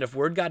understand that if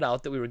word got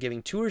out that we were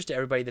giving tours to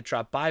everybody that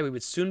dropped by, we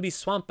would soon be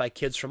swamped by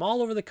kids from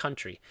all over the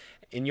country.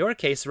 In your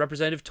case, the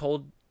representative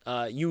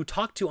you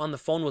talked to on the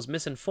phone was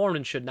misinformed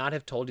and should not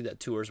have told you that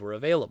tours were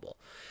available.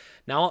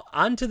 Now,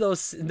 on to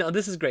those. Now,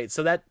 this is great.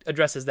 So that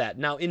addresses that.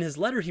 Now, in his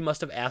letter, he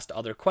must have asked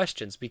other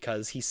questions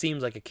because he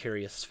seems like a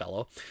curious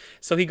fellow.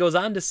 So he goes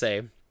on to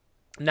say,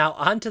 now,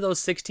 on to those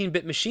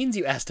 16-bit machines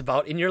you asked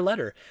about in your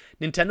letter.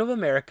 Nintendo of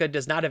America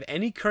does not have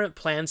any current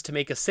plans to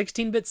make a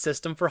 16-bit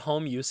system for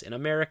home use in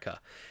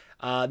America.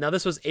 Now,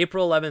 this was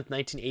April 11th,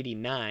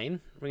 1989.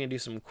 We're going to do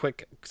some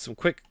quick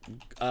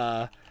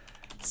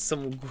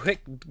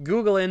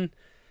Googling.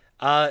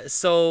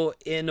 So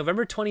in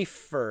November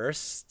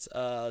 21st,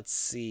 let's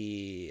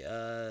see,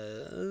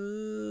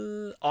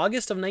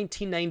 August of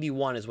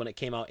 1991 is when it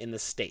came out in the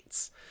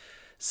States.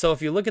 So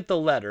if you look at the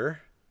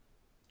letter,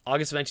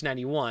 August of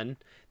 1991,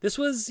 this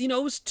was, it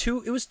was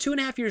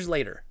 2.5 years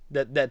later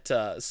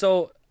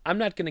so I'm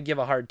not going to give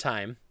a hard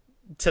time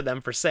to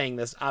them for saying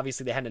this.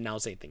 Obviously they hadn't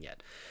announced anything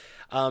yet.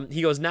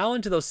 He goes, now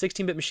into those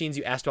 16-bit machines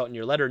you asked about in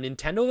your letter,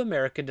 Nintendo of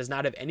America does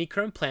not have any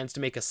current plans to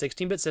make a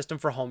 16-bit system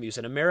for home use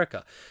in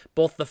America.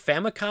 Both the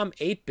Famicom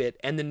 8-bit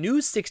and the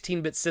new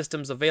 16-bit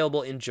systems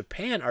available in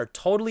Japan are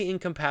totally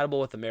incompatible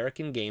with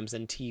American games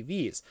and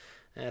TVs.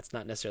 That's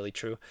not necessarily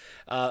true.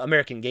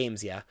 American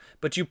games, yeah.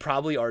 But you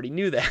probably already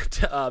knew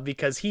that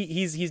because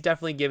he's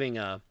definitely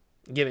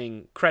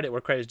giving credit where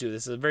credit is due.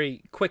 This is a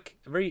very quick,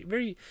 very,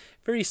 very,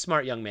 very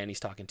smart young man he's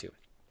talking to.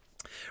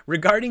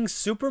 Regarding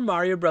Super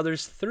Mario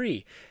Bros.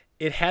 3,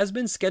 it has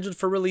been scheduled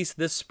for release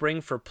this spring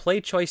for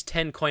PlayChoice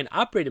 10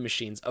 coin-operated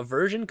machines. A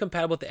version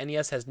compatible with the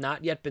NES has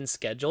not yet been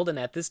scheduled, and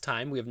at this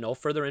time, we have no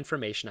further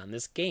information on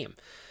this game.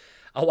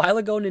 A while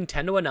ago,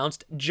 Nintendo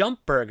announced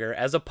Jump Burger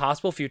as a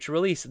possible future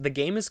release. The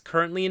game is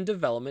currently in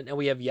development and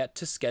we have yet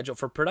to schedule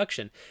for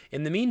production.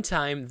 In the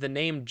meantime, the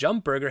name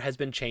Jump Burger has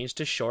been changed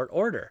to Short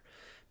Order.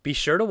 Be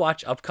sure to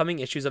watch upcoming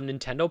issues of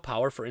Nintendo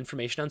Power for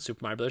information on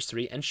Super Mario Bros.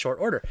 3 and Short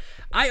Order.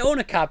 I own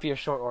a copy of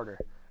Short Order.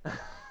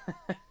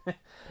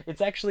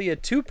 It's actually a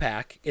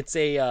 2-pack. It's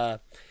a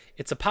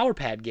Power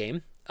Pad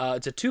game.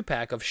 It's a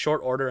 2-pack of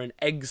Short Order and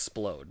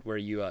Eggsplode, where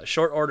you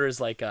Short Order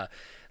is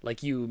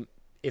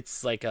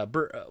it's like a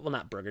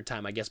not Burger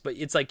Time, I guess, but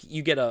it's like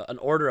you get an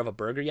order of a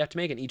burger you have to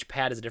make, and each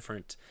pad is a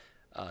different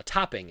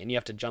topping, and you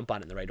have to jump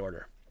on it in the right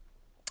order.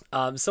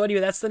 So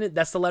anyway, that's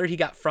the letter he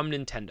got from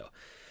Nintendo.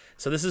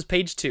 So this is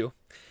page 2.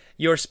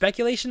 Your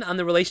speculation on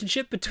the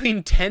relationship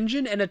between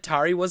Tengen and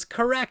Atari was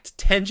correct.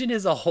 Tengen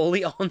is a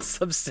wholly owned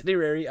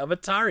subsidiary of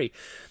Atari.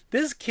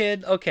 This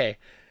kid, okay,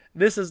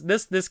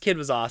 this kid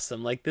was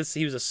awesome. Like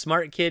he was a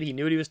smart kid. He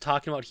knew what he was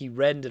talking about. He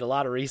read and did a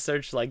lot of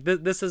research. Like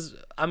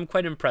I'm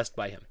quite impressed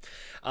by him.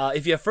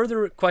 If you have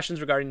further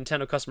questions regarding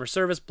Nintendo customer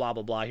service, blah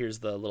blah blah, here's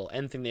the little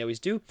end thing they always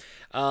do.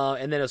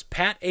 And then it was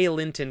Pat A.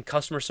 Linton,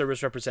 customer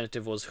service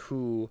representative, was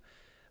who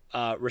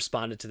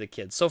responded to the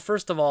kids. So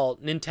first of all,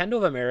 Nintendo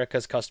of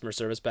America's customer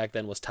service back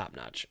then was top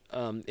notch.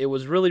 It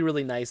was really,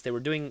 really nice. They were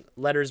doing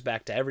letters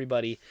back to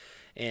everybody,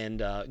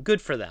 and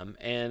good for them.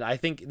 And I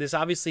think this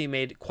obviously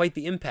made quite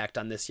the impact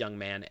on this young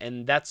man,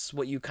 and that's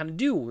what you kind of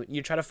do.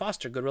 You try to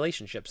foster good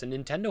relationships, and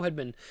Nintendo had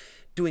been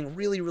doing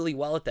really, really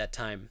well at that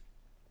time.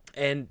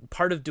 And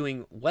part of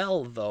doing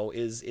well, though,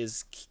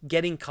 is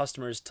getting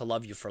customers to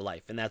love you for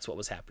life, and that's what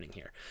was happening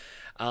here.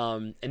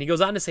 And he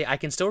goes on to say, I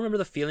can still remember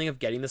the feeling of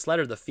getting this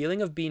letter, the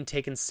feeling of being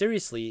taken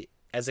seriously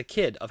as a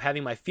kid, of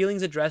having my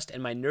feelings addressed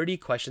and my nerdy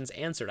questions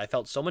answered. I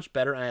felt so much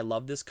better, and I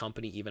love this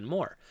company even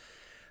more.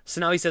 So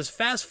now he says,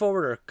 fast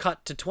forward or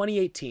cut to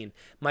 2018.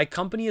 My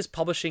company is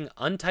publishing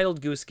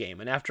Untitled Goose Game,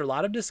 and after a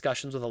lot of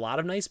discussions with a lot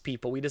of nice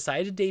people, we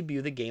decided to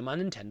debut the game on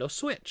Nintendo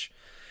Switch.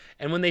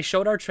 And when they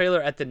showed our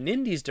trailer at the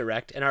Nindies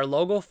Direct and our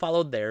logo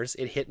followed theirs,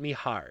 it hit me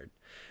hard.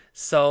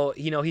 So,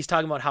 he's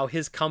talking about how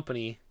his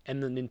company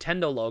and the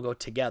Nintendo logo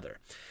together.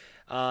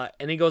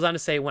 And he goes on to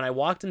say, when I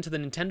walked into the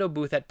Nintendo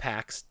booth at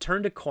PAX,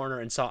 turned a corner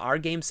and saw our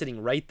game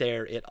sitting right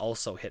there, it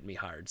also hit me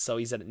hard. So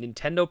he said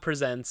Nintendo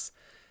presents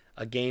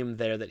a game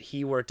there that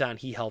he worked on,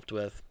 he helped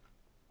with.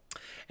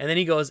 And then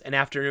he goes, and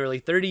after nearly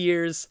 30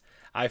 years,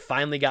 I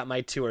finally got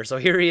my tour. So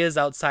here he is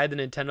outside the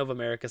Nintendo of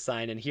America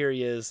sign, and here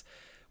he is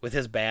with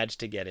his badge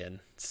to get in.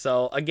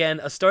 So again,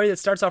 a story that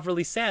starts off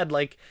really sad.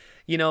 Like,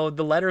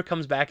 the letter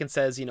comes back and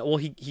says,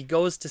 he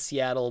goes to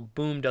Seattle,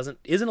 boom,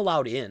 isn't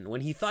allowed in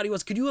when he thought he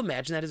was. Could you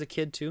imagine that as a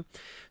kid too?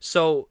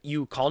 So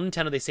you call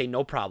Nintendo, they say,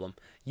 no problem.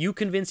 You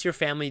convince your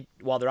family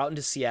while they're out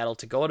into Seattle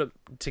to go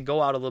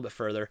out a little bit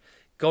further,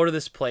 go to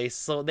this place.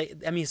 So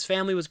his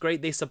family was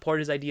great. They supported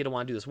his idea to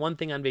want to do this one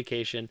thing on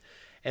vacation,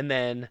 and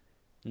then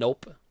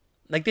nope.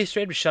 Like, they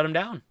straight up shut him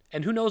down.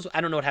 And who knows?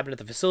 I don't know what happened at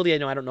the facility. I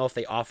don't know if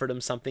they offered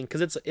him something,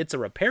 because it's a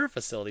repair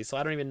facility. So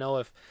I don't even know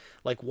if,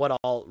 like, what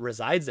all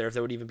resides there, if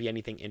there would even be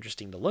anything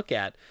interesting to look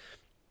at.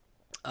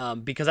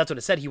 Because that's what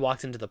it said. He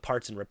walked into the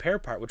parts and repair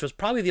part, which was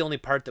probably the only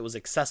part that was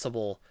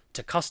accessible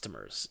to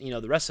customers.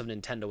 The rest of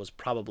Nintendo was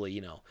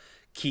probably,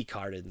 key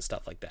carded and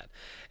stuff like that.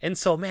 And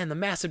so, man, the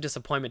massive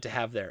disappointment to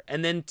have there.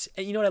 And then,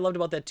 you know what I loved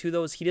about that too,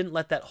 though, is he didn't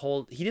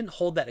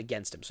hold that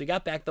against him. So he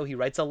got back, though, he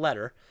writes a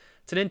letter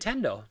to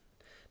Nintendo,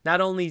 not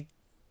only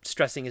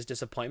stressing his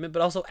disappointment,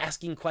 but also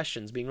asking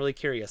questions, being really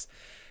curious.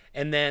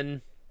 And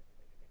then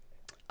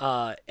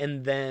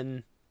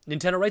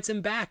Nintendo writes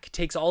him back,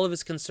 takes all of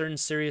his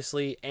concerns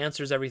seriously,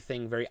 answers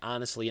everything very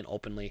honestly and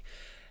openly.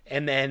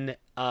 And then,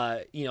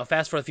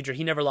 fast forward to the future,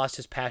 he never lost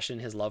his passion,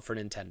 his love for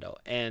Nintendo.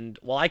 And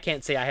while I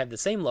can't say I have the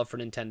same love for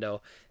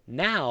Nintendo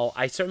now,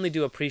 I certainly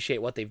do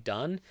appreciate what they've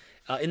done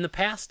in the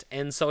past.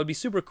 And so it'd be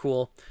super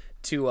cool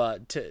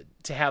to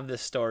have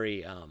this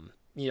story,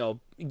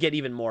 get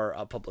even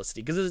more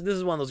publicity, because this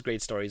is one of those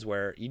great stories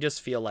where you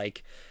just feel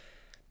like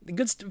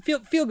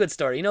feel good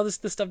story. This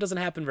stuff doesn't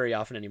happen very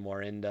often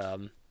anymore, and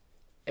a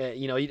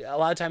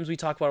lot of times we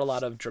talk about a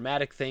lot of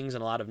dramatic things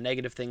and a lot of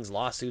negative things,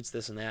 lawsuits,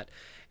 this and that,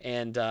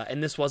 and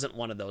this wasn't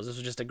one of those. This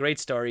was just a great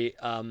story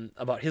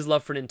about his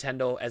love for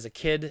Nintendo as a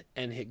kid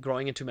and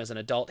growing into him as an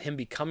adult, him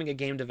becoming a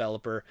game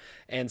developer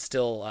and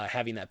still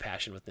having that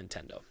passion with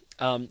Nintendo.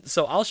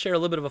 So I'll share a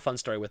little bit of a fun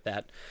story with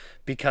that,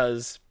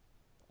 because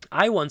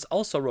I once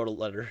also wrote a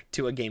letter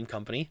to a game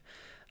company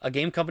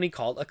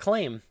called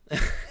Acclaim,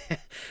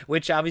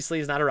 which obviously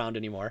is not around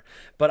anymore.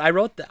 But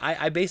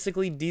I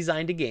basically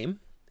designed a game,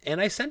 and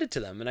I sent it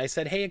to them, and I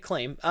said, hey,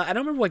 Acclaim. I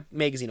don't remember what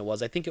magazine it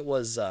was. I think it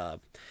was maybe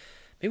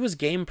it was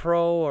Game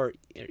Pro, or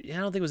I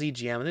don't think it was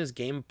EGM. I think it was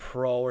Game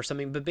Pro or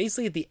something. But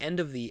basically, at the end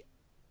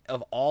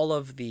of all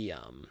of the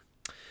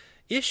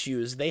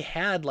issues, they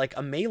had like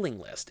a mailing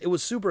list. It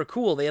was super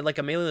cool. They had like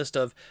a mailing list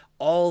of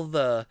all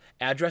the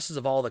addresses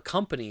of all the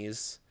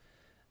companies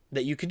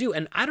that you could do.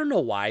 And I don't know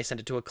why I sent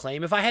it to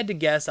Acclaim. If I had to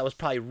guess, I was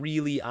probably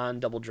really on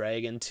Double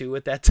Dragon 2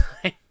 at that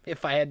time,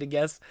 if I had to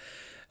guess.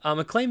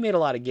 Acclaim made a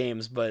lot of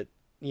games, but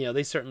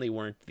they certainly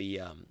weren't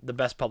the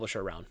best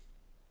publisher around.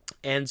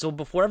 And so,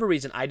 for whatever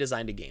reason, I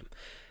designed a game,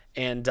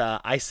 and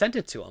I sent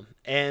it to him,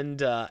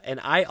 and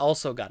I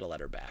also got a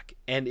letter back,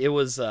 and it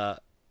was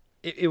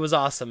it was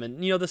awesome. And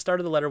the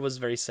start of the letter was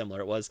very similar.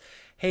 It was,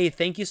 "Hey,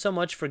 thank you so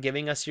much for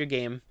giving us your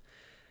game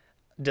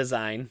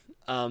design.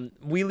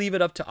 We leave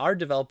it up to our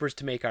developers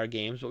to make our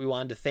games, but we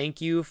wanted to thank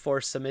you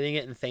for submitting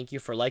it and thank you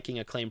for liking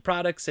Acclaim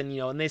products." And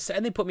and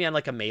they put me on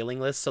like a mailing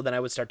list, so then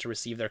I would start to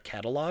receive their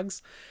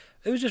catalogs.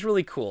 It was just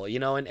really cool,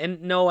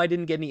 and no, I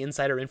didn't get any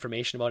insider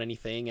information about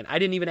anything, and I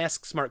didn't even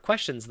ask smart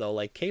questions though,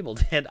 like Cable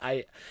did.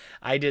 I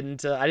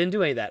didn't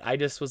do any of that. I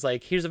just was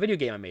like, "Here's a video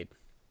game I made."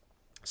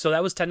 So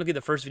that was technically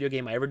the first video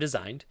game I ever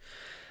designed.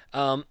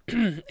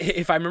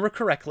 If I remember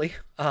correctly,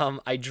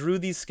 I drew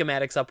these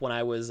schematics up when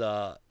I was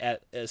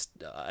at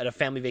a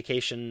family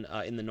vacation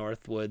in the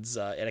Northwoods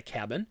at a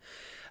cabin.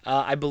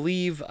 I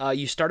believe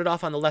you started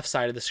off on the left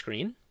side of the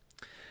screen.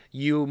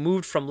 You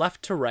moved from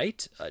left to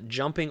right,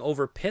 jumping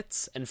over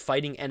pits and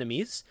fighting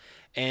enemies,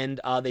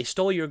 and they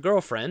stole your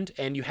girlfriend,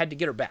 and you had to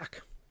get her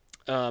back.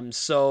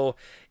 So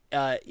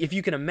if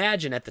you can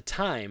imagine, at the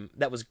time,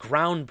 that was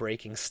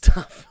groundbreaking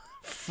stuff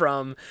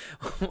from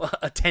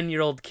a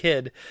 10-year-old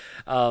kid,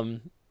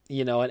 and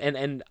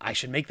I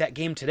should make that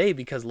game today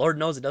because Lord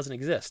knows it doesn't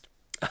exist.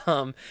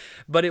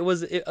 But it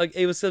was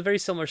a very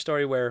similar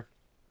story where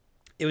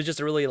it was just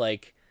really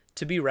like,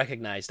 to be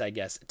recognized, I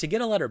guess. To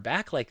get a letter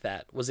back like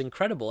that was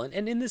incredible.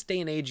 And in this day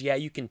and age, yeah,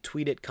 you can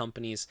tweet at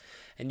companies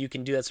and you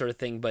can do that sort of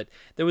thing, but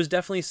there was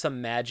definitely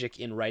some magic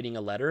in writing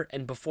a letter.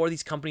 And before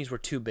these companies were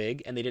too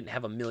big and they didn't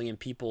have a million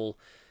people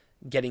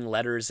getting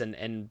letters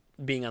and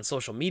being on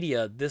social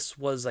media, this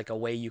was like a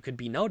way you could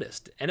be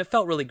noticed. And it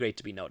felt really great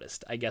to be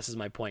noticed, I guess is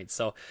my point.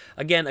 So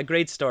again, a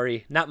great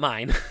story, not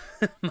mine.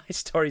 My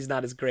story's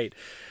not as great,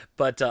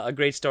 but a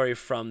great story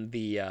from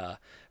the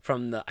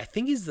I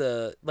think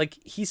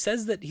he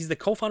says that he's the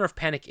co-founder of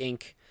Panic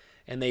Inc.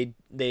 and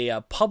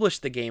they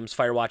published the games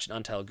Firewatch and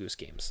Untitled Goose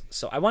Games.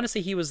 So I want to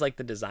say he was like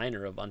the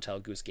designer of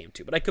Untitled Goose Game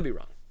too, but I could be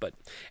wrong. But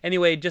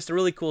anyway, just a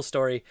really cool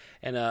story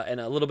and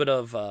a little bit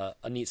of a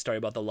neat story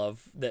about the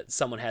love that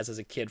someone has as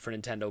a kid for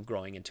Nintendo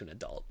growing into an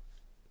adult.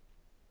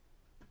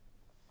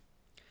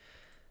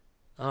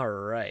 All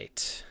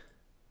right.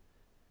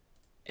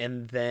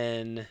 And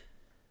then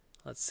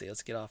let's see,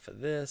 let's get off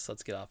of this.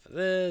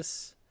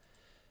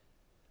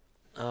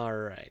 All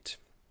right.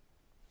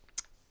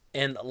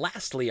 And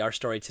lastly, our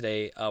story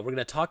today, we're going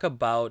to talk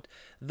about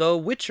The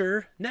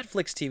Witcher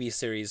Netflix TV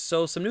series.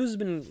 So some news has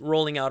been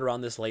rolling out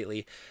around this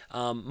lately.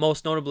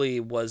 Most notably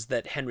was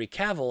that Henry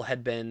Cavill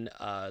had been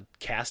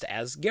cast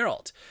as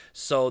Geralt.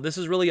 So this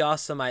is really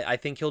awesome. I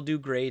think he'll do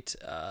great.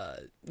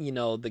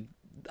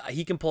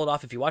 He can pull it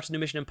off. If you watch the new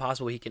Mission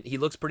Impossible, he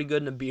looks pretty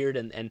good in a beard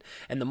and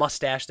the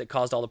mustache that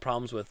caused all the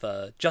problems with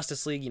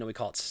Justice League. We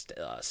call it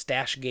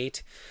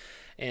Stashgate.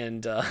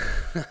 And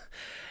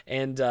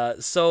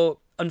so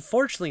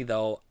unfortunately,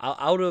 though,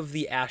 out of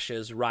the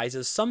ashes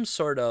rises some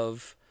sort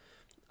of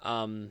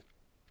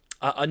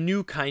a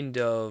new kind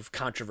of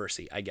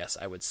controversy, I guess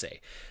I would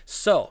say.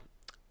 So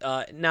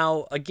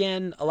now,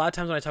 again, a lot of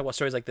times when I talk about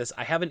stories like this,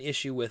 I have an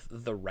issue with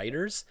the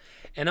writers,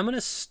 and I'm going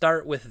to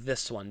start with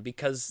this one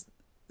because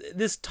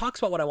this talks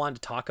about what I wanted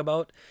to talk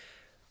about,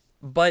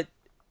 but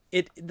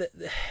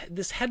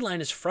this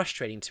headline is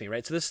frustrating to me,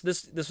 right? So this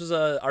was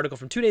an article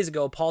from 2 days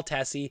ago. Paul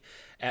Tassi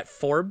at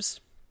Forbes.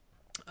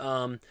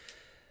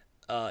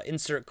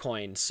 Insert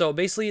coin. So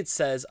basically it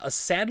says, a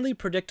sadly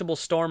predictable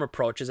storm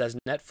approaches as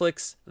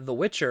Netflix The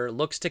Witcher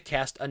looks to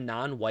cast a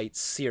non-white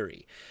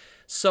Ciri.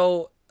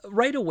 So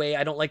right away,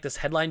 I don't like this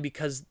headline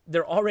because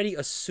they're already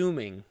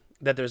assuming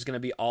that there's going to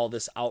be all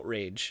this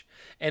outrage,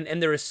 and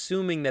they're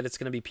assuming that it's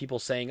going to be people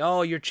saying,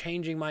 "Oh, you're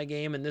changing my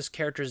game, and this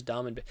character's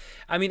dumb."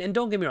 And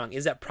don't get me wrong,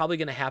 is that probably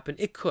going to happen?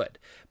 It could,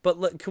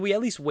 but could we at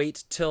least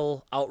wait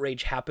till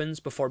outrage happens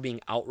before being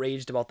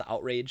outraged about the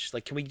outrage?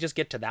 Like, can we just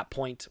get to that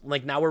point?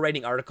 Like, now we're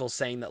writing articles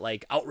saying that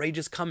like outrage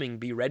is coming,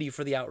 be ready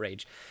for the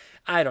outrage.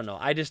 I don't know.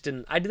 That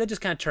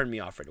just kind of turned me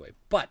off right away.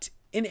 But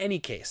in any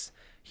case,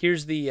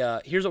 here's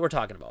what we're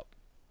talking about.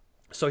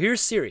 So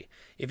here's Ciri.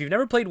 If you've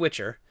never played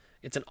Witcher,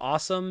 it's an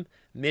awesome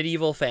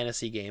medieval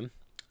fantasy game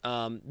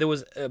that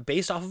was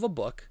based off of a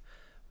book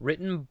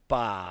written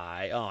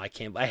by...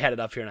 I had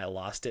it up here and I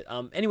lost it.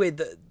 Anyway,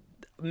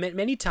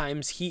 many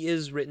times he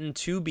is written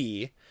to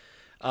be...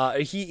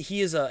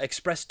 he is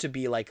expressed to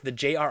be like the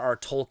J.R.R.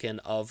 Tolkien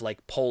of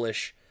like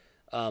Polish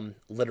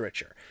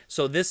literature.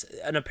 So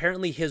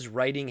apparently his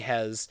writing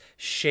has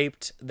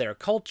shaped their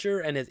culture,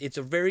 and it's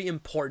a very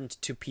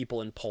important to people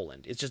in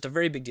Poland. It's just a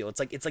very big deal. It's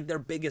like their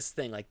biggest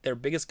thing, like their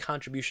biggest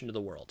contribution to the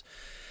world.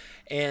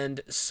 And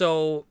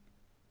so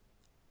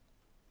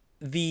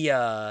the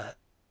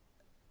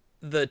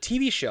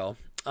TV show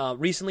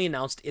recently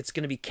announced it's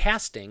going to be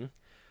casting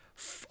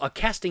a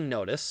casting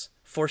notice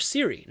for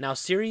Ciri. Now,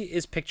 Ciri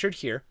is pictured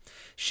here.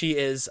 She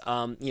is,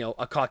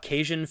 a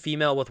Caucasian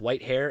female with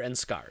white hair and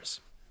scars.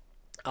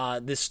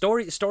 This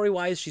story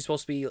wise, she's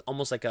supposed to be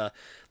almost like a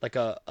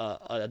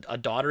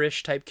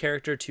daughterish type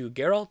character to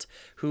Geralt,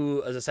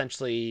 who is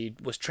essentially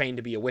was trained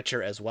to be a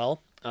witcher as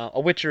well.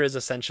 A witcher is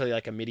essentially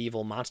like a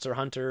medieval monster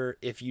hunter.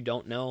 If you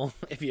don't know,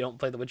 if you don't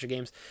play the Witcher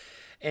games,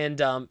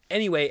 and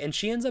anyway, and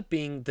she ends up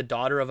being the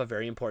daughter of a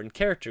very important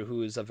character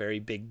who is a very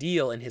big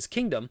deal in his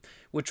kingdom,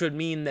 which would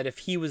mean that if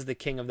he was the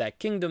king of that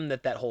kingdom,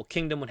 that whole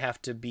kingdom would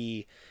have to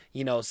be,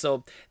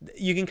 so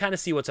you can kind of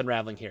see what's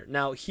unraveling here.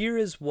 Now, here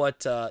is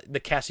what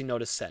the casting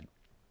notice said.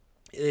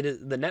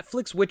 The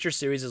Netflix Witcher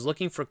series is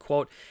looking for,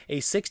 quote,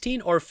 a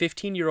 16 or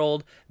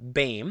 15-year-old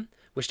BAME,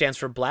 which stands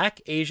for Black,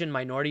 Asian,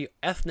 Minority,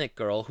 Ethnic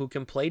Girl who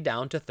can play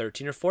down to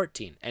 13 or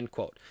 14, end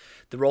quote.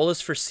 The role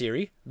is for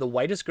Ciri, the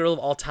whitest girl of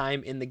all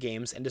time in the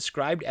games, and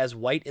described as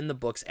white in the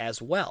books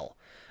as well.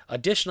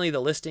 Additionally,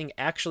 the listing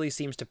actually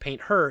seems to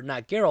paint her,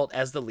 not Geralt,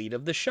 as the lead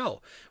of the show.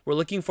 We're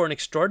looking for an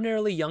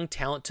extraordinarily young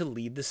talent to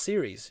lead the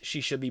series. She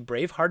should be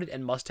brave-hearted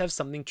and must have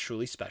something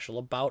truly special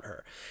about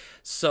her.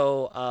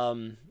 So,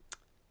 and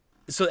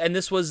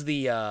this was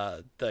the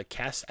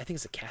cast. I think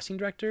it's the casting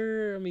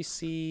director. Let me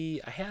see.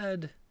 I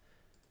had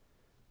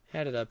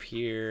it up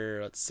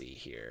here. Let's see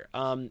here.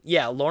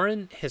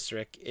 Lauren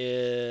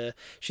Hissrich.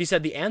 She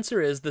said the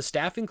answer is the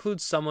staff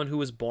includes someone who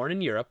was born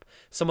in Europe,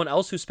 someone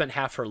else who spent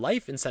half her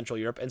life in Central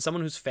Europe, and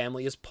someone whose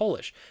family is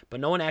Polish. But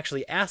no one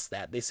actually asked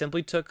that. They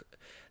simply took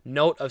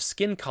note of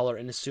skin color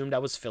and assumed I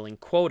was filling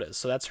quotas.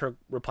 So that's her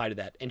reply to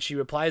that. And she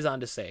replies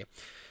on to say,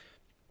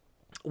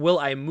 will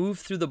I move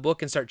through the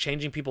book and start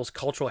changing people's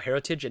cultural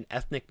heritage and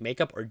ethnic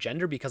makeup or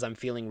gender because I'm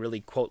feeling really,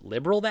 quote,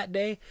 liberal that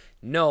day?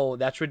 No,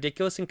 that's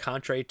ridiculous and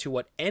contrary to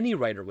what any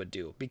writer would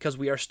do, because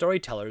we are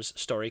storytellers.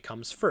 Story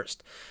comes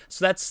first.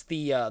 So that's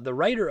the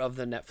writer of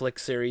the Netflix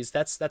series.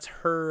 That's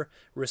her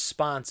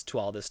response to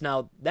all this.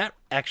 Now, that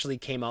actually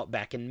came out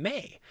back in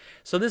May.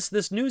 So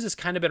this news has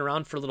kind of been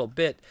around for a little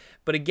bit,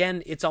 but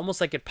again, it's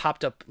almost like it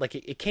popped up, like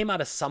it came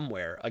out of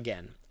somewhere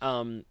again.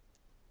 And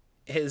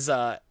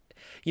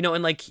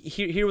like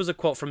here was a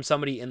quote from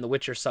somebody in the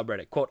Witcher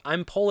subreddit. Quote,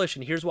 I'm Polish,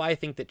 and here's why I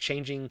think that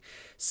changing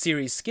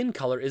Ciri's skin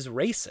color is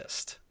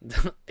racist,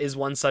 is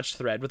one such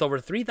thread with over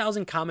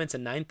 3,000 comments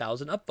and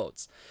 9,000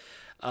 upvotes.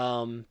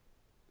 And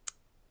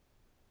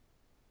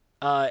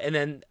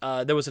then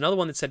there was another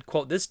one that said,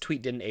 quote, this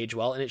tweet didn't age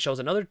well, and it shows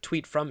another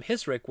tweet from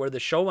Hissrich where the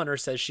showrunner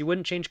says she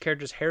wouldn't change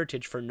characters'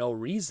 heritage for no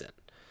reason.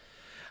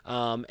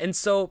 And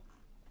so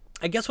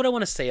I guess what I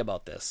want to say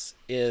about this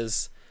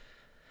is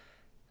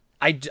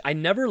I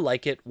never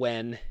like it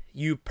when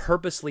you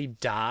purposely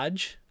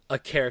dodge a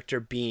character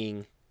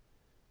being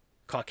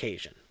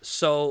Caucasian.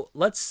 So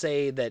let's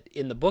say that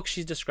in the book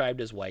she's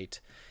described as white.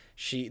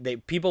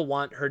 People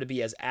want her to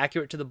be as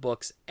accurate to the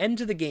books and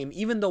to the game,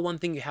 even though one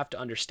thing you have to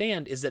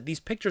understand is that these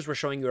pictures we're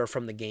showing you are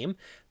from the game.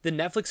 The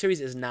Netflix series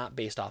is not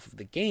based off of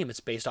the game, it's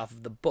based off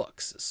of the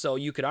books. So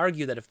you could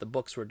argue that if the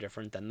books were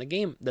different, then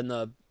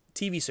the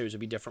TV series would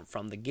be different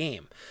from the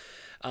game.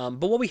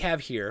 But what we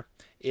have here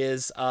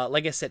is,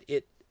 like I said,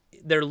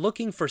 they're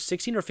looking for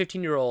 16 or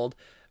 15-year-old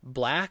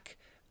Black,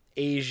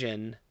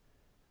 Asian,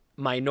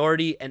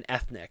 minority, and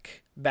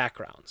ethnic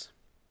backgrounds.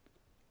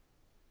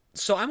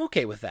 So I'm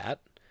okay with that.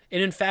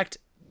 And in fact,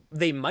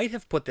 they might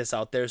have put this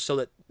out there so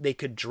that they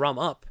could drum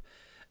up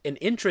an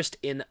interest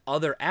in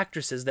other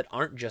actresses that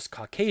aren't just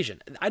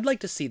Caucasian. I'd like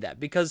to see that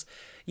because,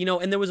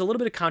 and there was a little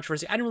bit of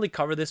controversy. I didn't really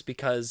cover this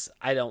because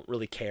I don't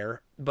really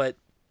care, but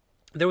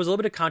there was a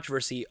little bit of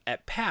controversy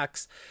at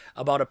PAX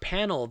about a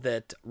panel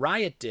that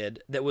Riot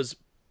did that was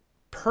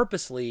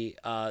purposely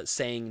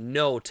saying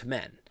no to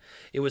men.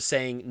 It was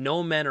saying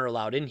no men are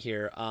allowed in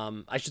here.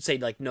 I should say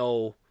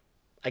no,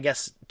 I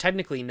guess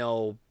technically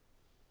no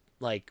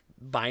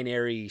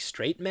binary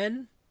straight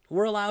men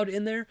were allowed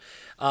in there.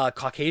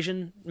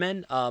 Caucasian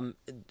men,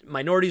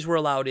 minorities were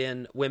allowed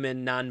in,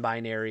 women,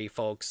 non-binary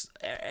folks,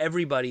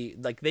 everybody,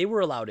 they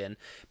were allowed in,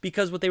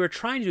 because what they were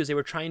trying to do is they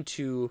were trying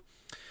to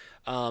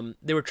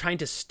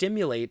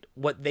stimulate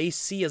what they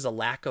see as a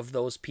lack of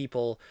those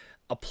people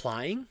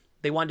applying.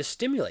 They wanted to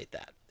stimulate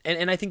that.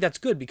 And I think that's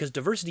good because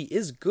diversity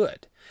is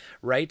good,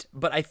 right?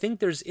 But I think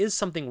there is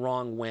something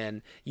wrong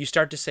when you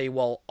start to say,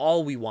 well,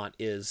 all we want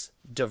is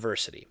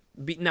diversity.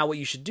 Now, what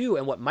you should do,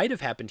 and what might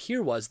have happened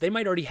here, was they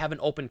might already have an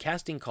open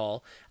casting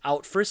call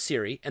out for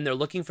Ciri, and they're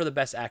looking for the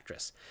best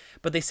actress.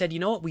 But they said, you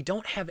know what, we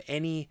don't have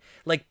any,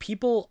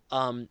 people,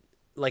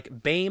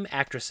 BAME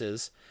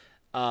actresses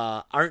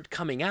aren't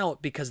coming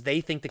out because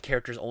they think the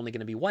character is only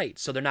going to be white.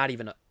 So they're not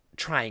even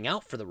trying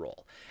out for the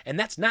role, and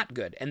that's not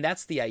good. And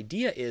that's the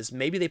idea, is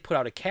maybe they put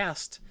out a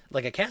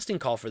casting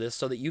call for this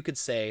so that you could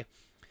say,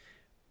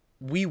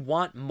 we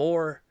want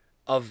more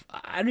of,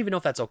 I don't even know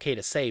if that's okay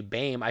to say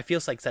BAME. I feel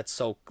like that's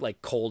so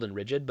cold and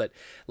rigid, but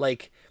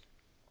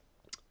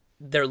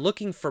they're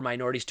looking for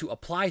minorities to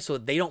apply so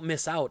that they don't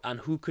miss out on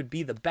who could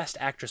be the best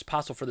actress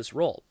possible for this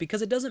role.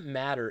 Because it doesn't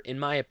matter, in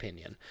my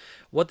opinion,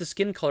 what the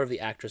skin color of the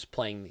actress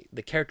playing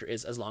the character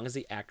is, as long as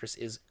the actress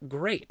is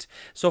great.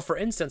 So, for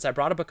instance, I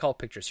brought up a couple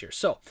pictures here.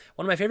 So,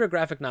 one of my favorite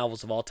graphic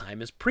novels of all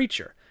time is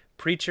Preacher.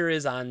 Preacher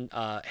is on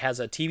has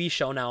a TV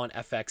show now on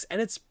FX, and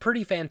it's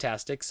pretty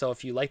fantastic. So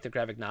if you like the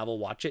graphic novel,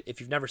 watch it.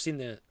 If you've never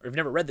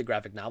read the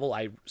graphic novel,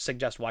 I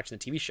suggest watching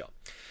the TV show.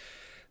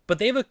 But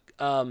they have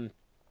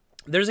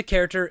there's a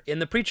character in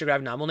the Preacher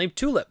graphic novel named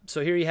Tulip.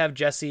 So here you have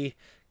Jessie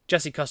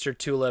Custard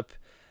Tulip,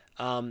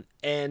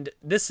 and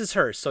this is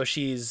her. So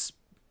she's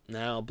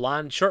now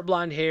blonde, short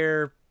blonde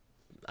hair,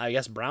 I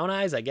guess brown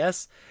eyes,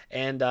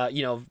 and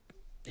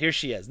here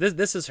she is.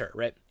 This is her,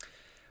 right?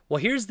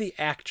 Well, here's the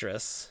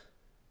actress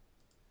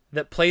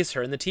that plays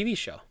her in the TV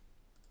show.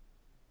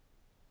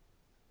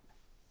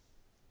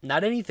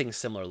 Not anything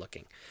similar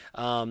looking.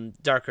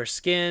 Darker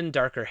skin,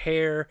 darker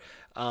hair.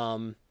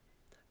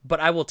 But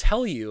I will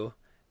tell you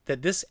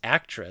that this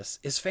actress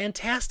is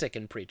fantastic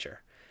in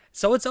Preacher.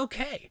 So it's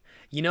okay.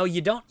 You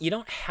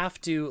don't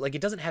have to, like,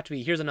 it doesn't have to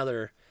be, here's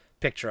another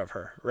picture of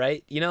her,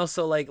 right?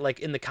 So like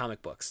in the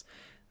comic books.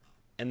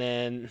 And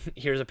then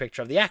here's a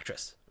picture of the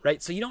actress,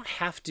 right? So you don't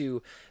have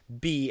to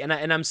be, and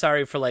I'm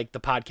sorry for like the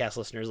podcast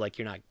listeners, like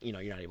you're not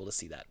able to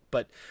see that.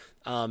 But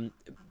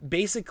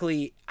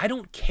basically, I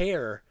don't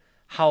care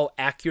how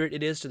accurate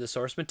it is to the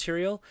source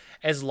material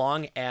as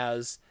long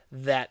as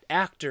that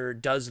actor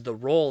does the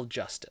role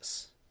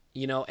justice.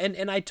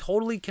 And I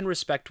totally can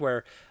respect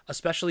where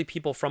especially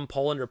people from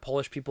Poland or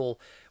Polish people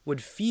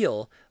would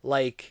feel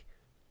like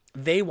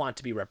they want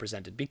to be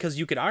represented, because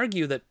you could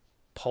argue that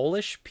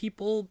Polish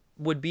people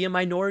would be a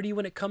minority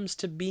when it comes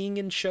to being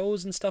in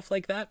shows and stuff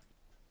like that.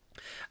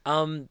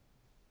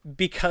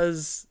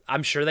 Because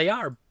I'm sure they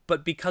are,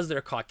 but because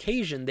they're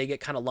Caucasian, they get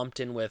kind of lumped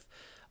in with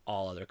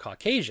all other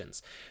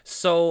Caucasians.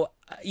 So,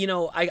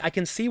 I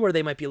can see where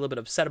they might be a little bit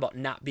upset about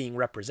not being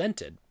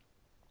represented.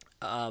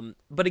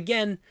 But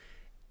again,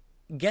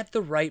 get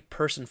the right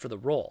person for the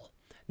role.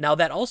 Now,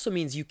 that also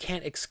means you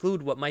can't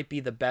exclude what might be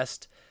the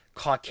best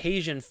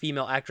Caucasian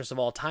female actress of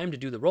all time to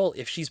do the role.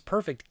 If she's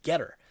perfect, get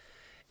her.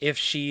 If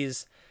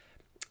she's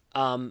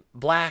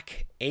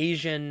black,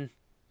 Asian,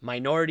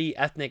 minority,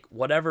 ethnic,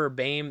 whatever,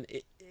 BAME,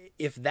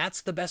 if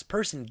that's the best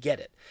person, get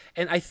it.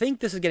 And I think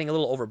this is getting a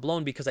little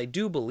overblown, because I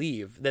do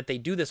believe that they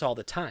do this all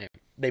the time.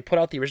 They put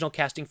out the original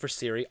casting for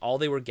Ciri. All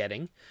they were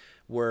getting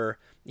were,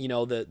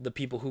 the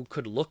people who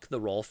could look the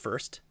role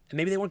first. And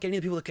maybe they weren't getting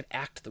the people that could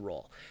act the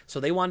role. So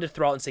they wanted to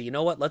throw out and say, you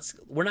know what,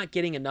 we're not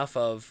getting enough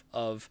of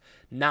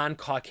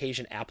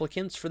non-Caucasian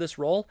applicants for this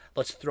role.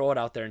 Let's throw it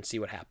out there and see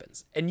what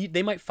happens. And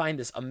they might find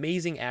this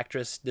amazing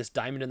actress, this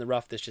diamond in the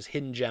rough, this just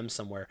hidden gem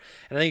somewhere.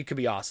 And I think it could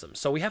be awesome.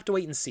 So we have to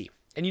wait and see.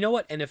 And you know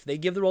what? And if they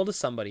give the role to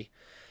somebody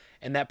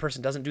and that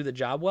person doesn't do the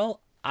job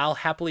well, I'll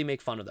happily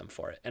make fun of them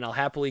for it. And I'll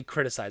happily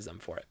criticize them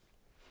for it.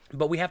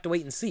 But we have to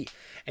wait and see.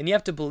 And you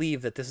have to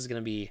believe that this is going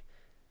to be,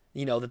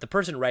 that the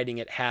person writing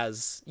it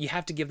you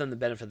have to give them the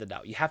benefit of the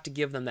doubt. You have to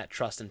give them that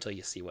trust until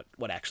you see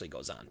what actually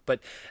goes on.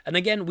 And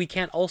again, we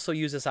can't also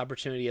use this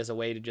opportunity as a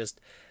way to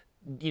just,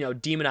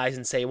 demonize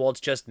and say, well, it's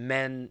just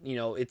men,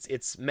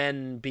 it's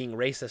men being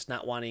racist,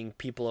 not wanting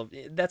people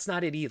that's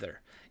not it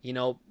either.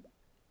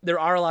 There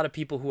are a lot of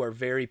people who are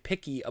very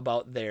picky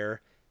about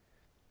their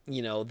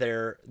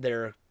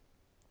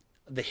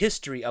the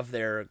history of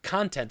their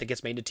content that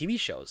gets made into TV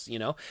shows,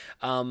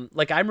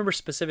 like I remember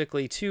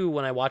specifically too,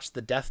 when I watched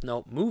the Death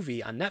Note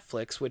movie on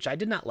Netflix, which I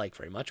did not like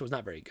very much. It was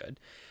not very good,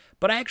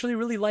 but I actually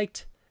really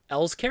liked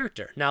L's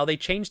character. Now they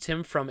changed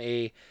him from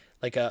a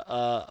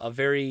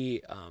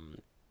very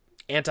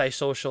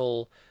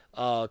antisocial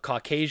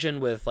Caucasian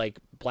with like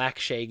black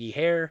shaggy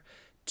hair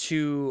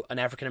to an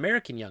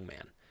African-American young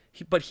man.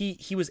 But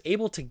he was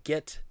able to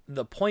get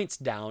the points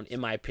down,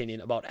 in my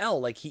opinion, about L.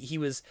 Like he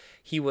was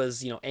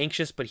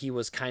anxious, but he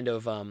was kind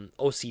of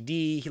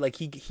OCD.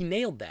 He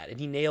nailed that, and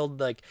he nailed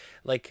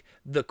like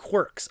the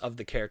quirks of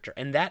the character,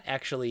 and that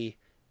actually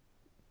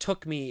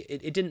took me.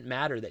 It didn't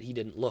matter that he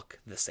didn't look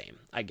the same,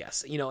 I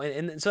guess,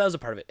 and so that was a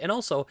part of it. And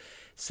also,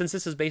 since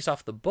this is based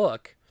off the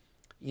book,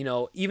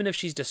 even if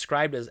she's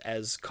described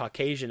as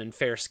Caucasian and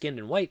fair skinned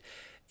and white,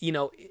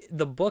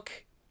 the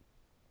book.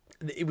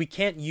 We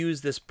can't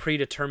use this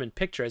predetermined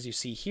picture, as you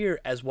see here,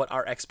 as what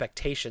our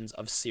expectations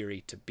of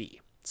Ciri to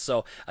be.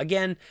 So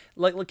again,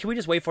 can we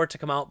just wait for it to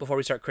come out before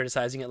we start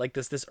criticizing it? Like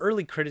this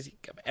early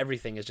critique of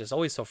everything is just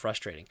always so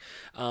frustrating.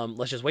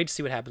 Let's just wait to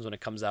see what happens when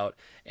it comes out,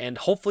 and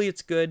hopefully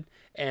it's good.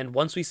 And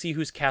once we see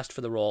who's cast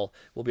for the role,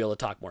 we'll be able to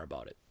talk more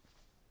about it.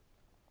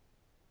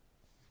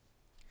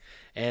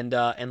 And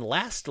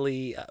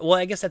lastly, well,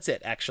 I guess that's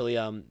it, actually.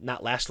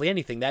 Not lastly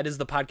anything. That is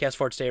the podcast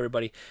for today,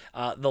 everybody.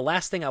 The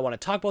last thing I want to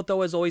talk about,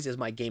 though, as always, is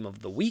my game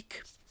of the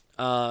week.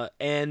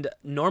 And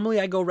normally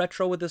I go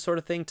retro with this sort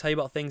of thing, tell you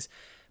about things,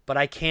 but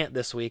I can't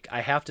this week.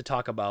 I have to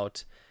talk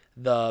about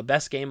the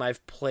best game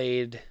I've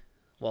played,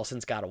 well,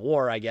 since God of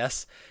War, I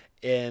guess,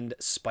 and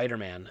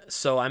Spider-Man.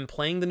 So I'm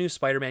playing the new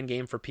Spider-Man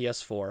game for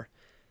PS4.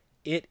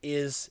 It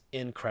is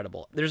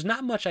incredible. There's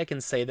not much I can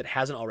say that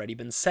hasn't already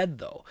been said,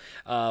 though.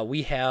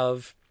 We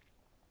have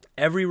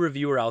every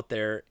reviewer out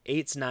there,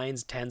 8s,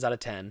 9s, 10s out of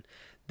 10.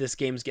 This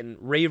game's getting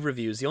rave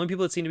reviews. The only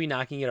people that seem to be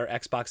knocking it are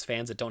Xbox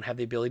fans that don't have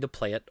the ability to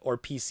play it, or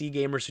PC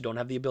gamers who don't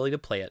have the ability to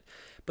play it.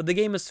 But the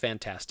game is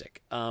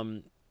fantastic.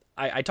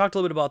 I talked a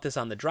little bit about this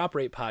on the Drop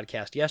Rate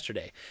podcast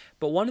yesterday,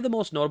 but one of the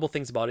most notable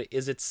things about it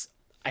is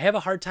I have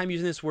a hard time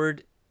using this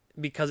word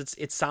because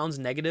it sounds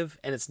negative,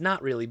 and it's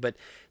not really, but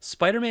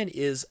Spider-Man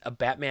is a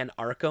Batman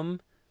Arkham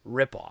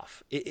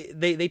ripoff.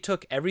 They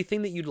took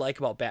everything that you'd like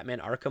about Batman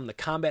Arkham, the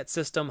combat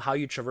system, how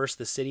you traverse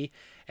the city,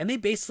 and they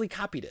basically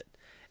copied it.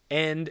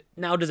 And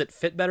now, does it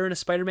fit better in a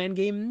Spider-Man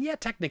game? Yeah,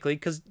 technically,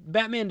 because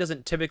Batman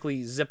doesn't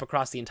typically zip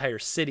across the entire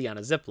city on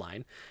a zip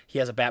line. He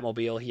has a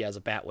Batmobile, he has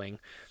a Batwing,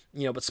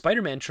 but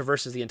Spider-Man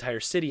traverses the entire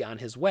city on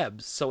his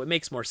webs, so it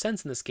makes more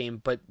sense in this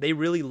game. But they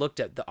really looked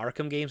at the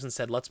Arkham games and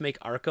said, let's make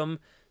Arkham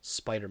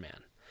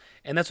Spider-Man.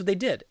 And that's what they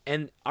did.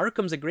 And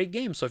Arkham's a great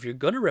game, so if you're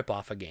going to rip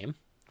off a game,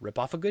 rip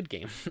off a good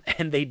game.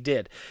 And they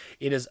did.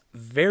 It is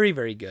very,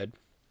 very good.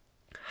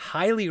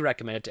 Highly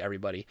recommend it to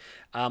everybody.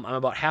 I'm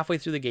about halfway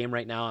through the game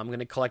right now. I'm going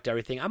to collect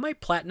everything. I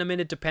might platinum it.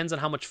 It depends on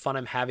how much fun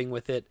I'm having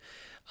with it.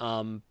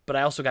 But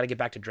I also got to get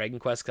back to Dragon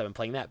Quest because I've been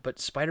playing that. But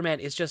Spider-Man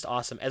is just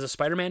awesome. As a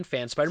Spider-Man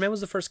fan, Spider-Man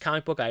was the first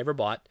comic book I ever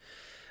bought.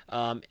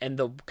 And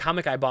the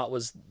comic I bought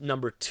was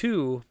number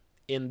 2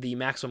 in the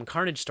Maximum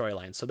Carnage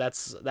storyline. So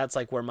that's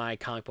like where my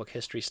comic book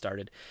history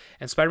started.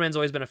 And Spider-Man's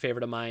always been a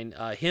favorite of mine.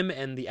 Him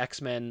and the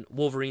X-Men,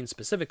 Wolverine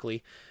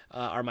specifically,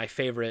 are my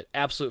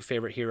absolute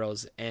favorite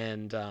heroes.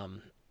 And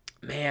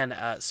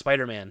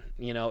Spider-Man,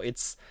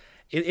 it's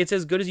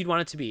as good as you'd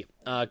want it to be.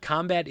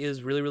 Combat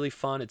is really, really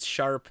fun. It's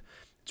sharp.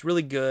 It's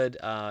really good.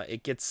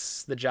 It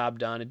gets the job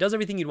done. It does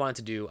everything you'd want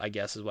it to do, I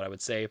guess is what I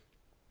would say.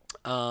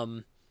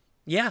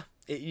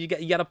 You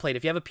got to play it.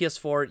 If you have a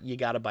PS4, you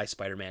got to buy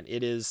Spider-Man.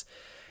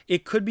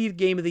 It could be the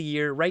game of the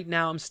year. Right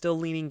now, I'm still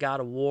leaning God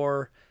of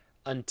War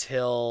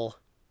until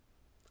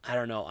I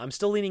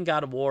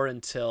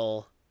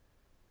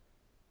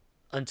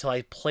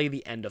play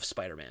the end of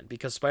Spider-Man,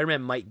 because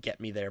Spider-Man might get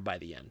me there by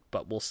the end,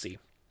 but we'll see.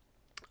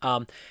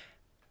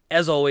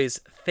 As always,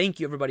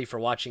 thank you everybody for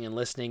watching and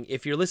listening.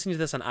 If you're listening to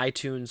this on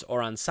iTunes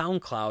or on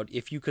SoundCloud,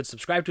 if you could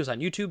subscribe to us on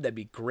YouTube, that'd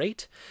be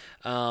great.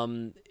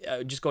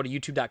 Just go to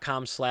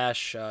youtube.com/ I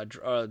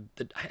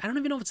don't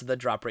even know if it's the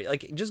Drop Rate.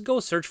 Like, just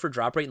go search for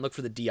Drop Rate and look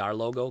for the DR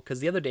logo,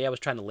 because the other day I was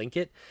trying to link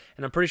it,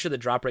 and I'm pretty sure the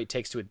Drop Rate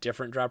takes to a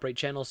different Drop Rate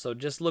channel. So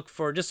just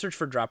search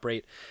for Drop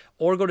Rate,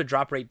 or go to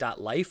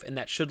droprate.life, and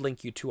that should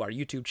link you to our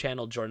YouTube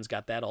channel. Jordan's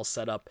got that all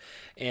set up.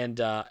 And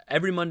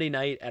every Monday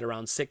night at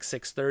around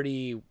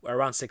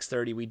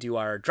 6:30, we do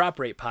our Drop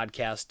Rate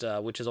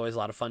podcast, which is always a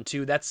lot of fun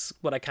too. That's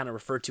what I kind of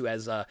refer to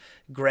as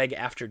Greg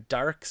After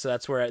Dark. So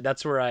that's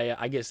where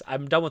I guess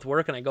I'm done with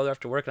work and I go there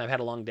after work and I've had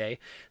a long day.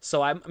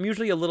 So I'm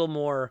usually a little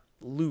more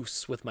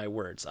loose with my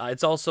words.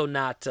 It's also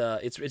not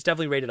it's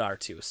definitely rated R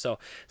too. So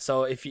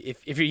if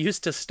you're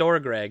used to Store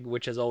Greg,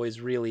 which is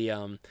always really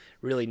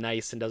really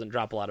nice and doesn't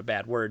drop a lot of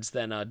bad words,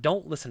 then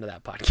don't listen to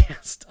that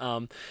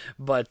podcast.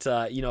 But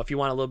if you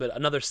want a little bit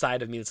another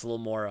side of me that's a little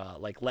more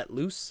like let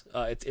loose,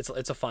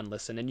 it's a fun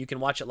listen, and you can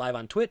watch it live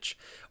on Twitch,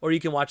 or you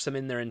can watch them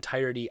in their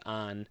entirety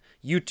on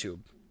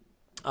YouTube.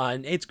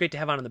 And it's great to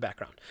have on in the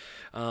background.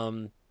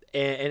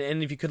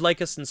 And if you could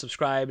like us and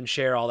subscribe and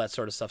share all that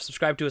sort of stuff,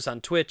 subscribe to us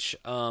on Twitch.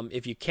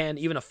 If you can,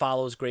 even a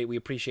follow is great. We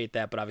appreciate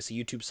that. But obviously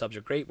YouTube subs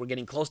are great. We're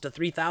getting close to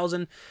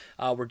 3,000.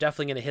 We're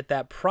definitely going to hit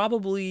that.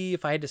 Probably,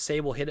 if I had to say,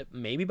 we'll hit it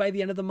maybe by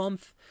the end of the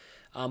month.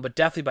 But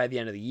definitely by the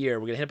end of the year.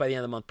 We're going to hit it by the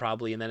end of the month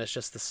probably. And then it's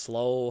just the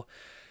slow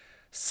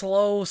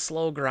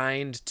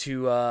grind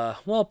to,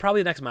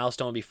 probably the next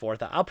milestone will be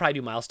 4,000. I'll probably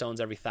do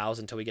milestones every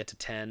 1,000 until we get to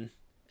 10.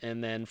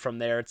 And then from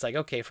there, it's like,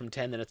 okay, from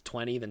 10, then it's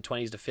 20, then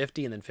 20 is to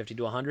 50, and then 50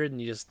 to 100, and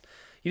you just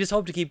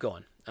hope to keep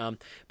going.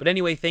 But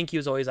anyway, thank you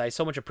as always. I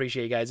so much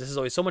appreciate you guys. This is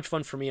always so much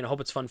fun for me, and I hope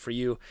it's fun for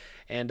you.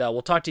 And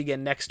we'll talk to you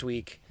again next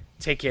week.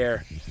 Take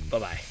care.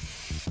 Bye-bye.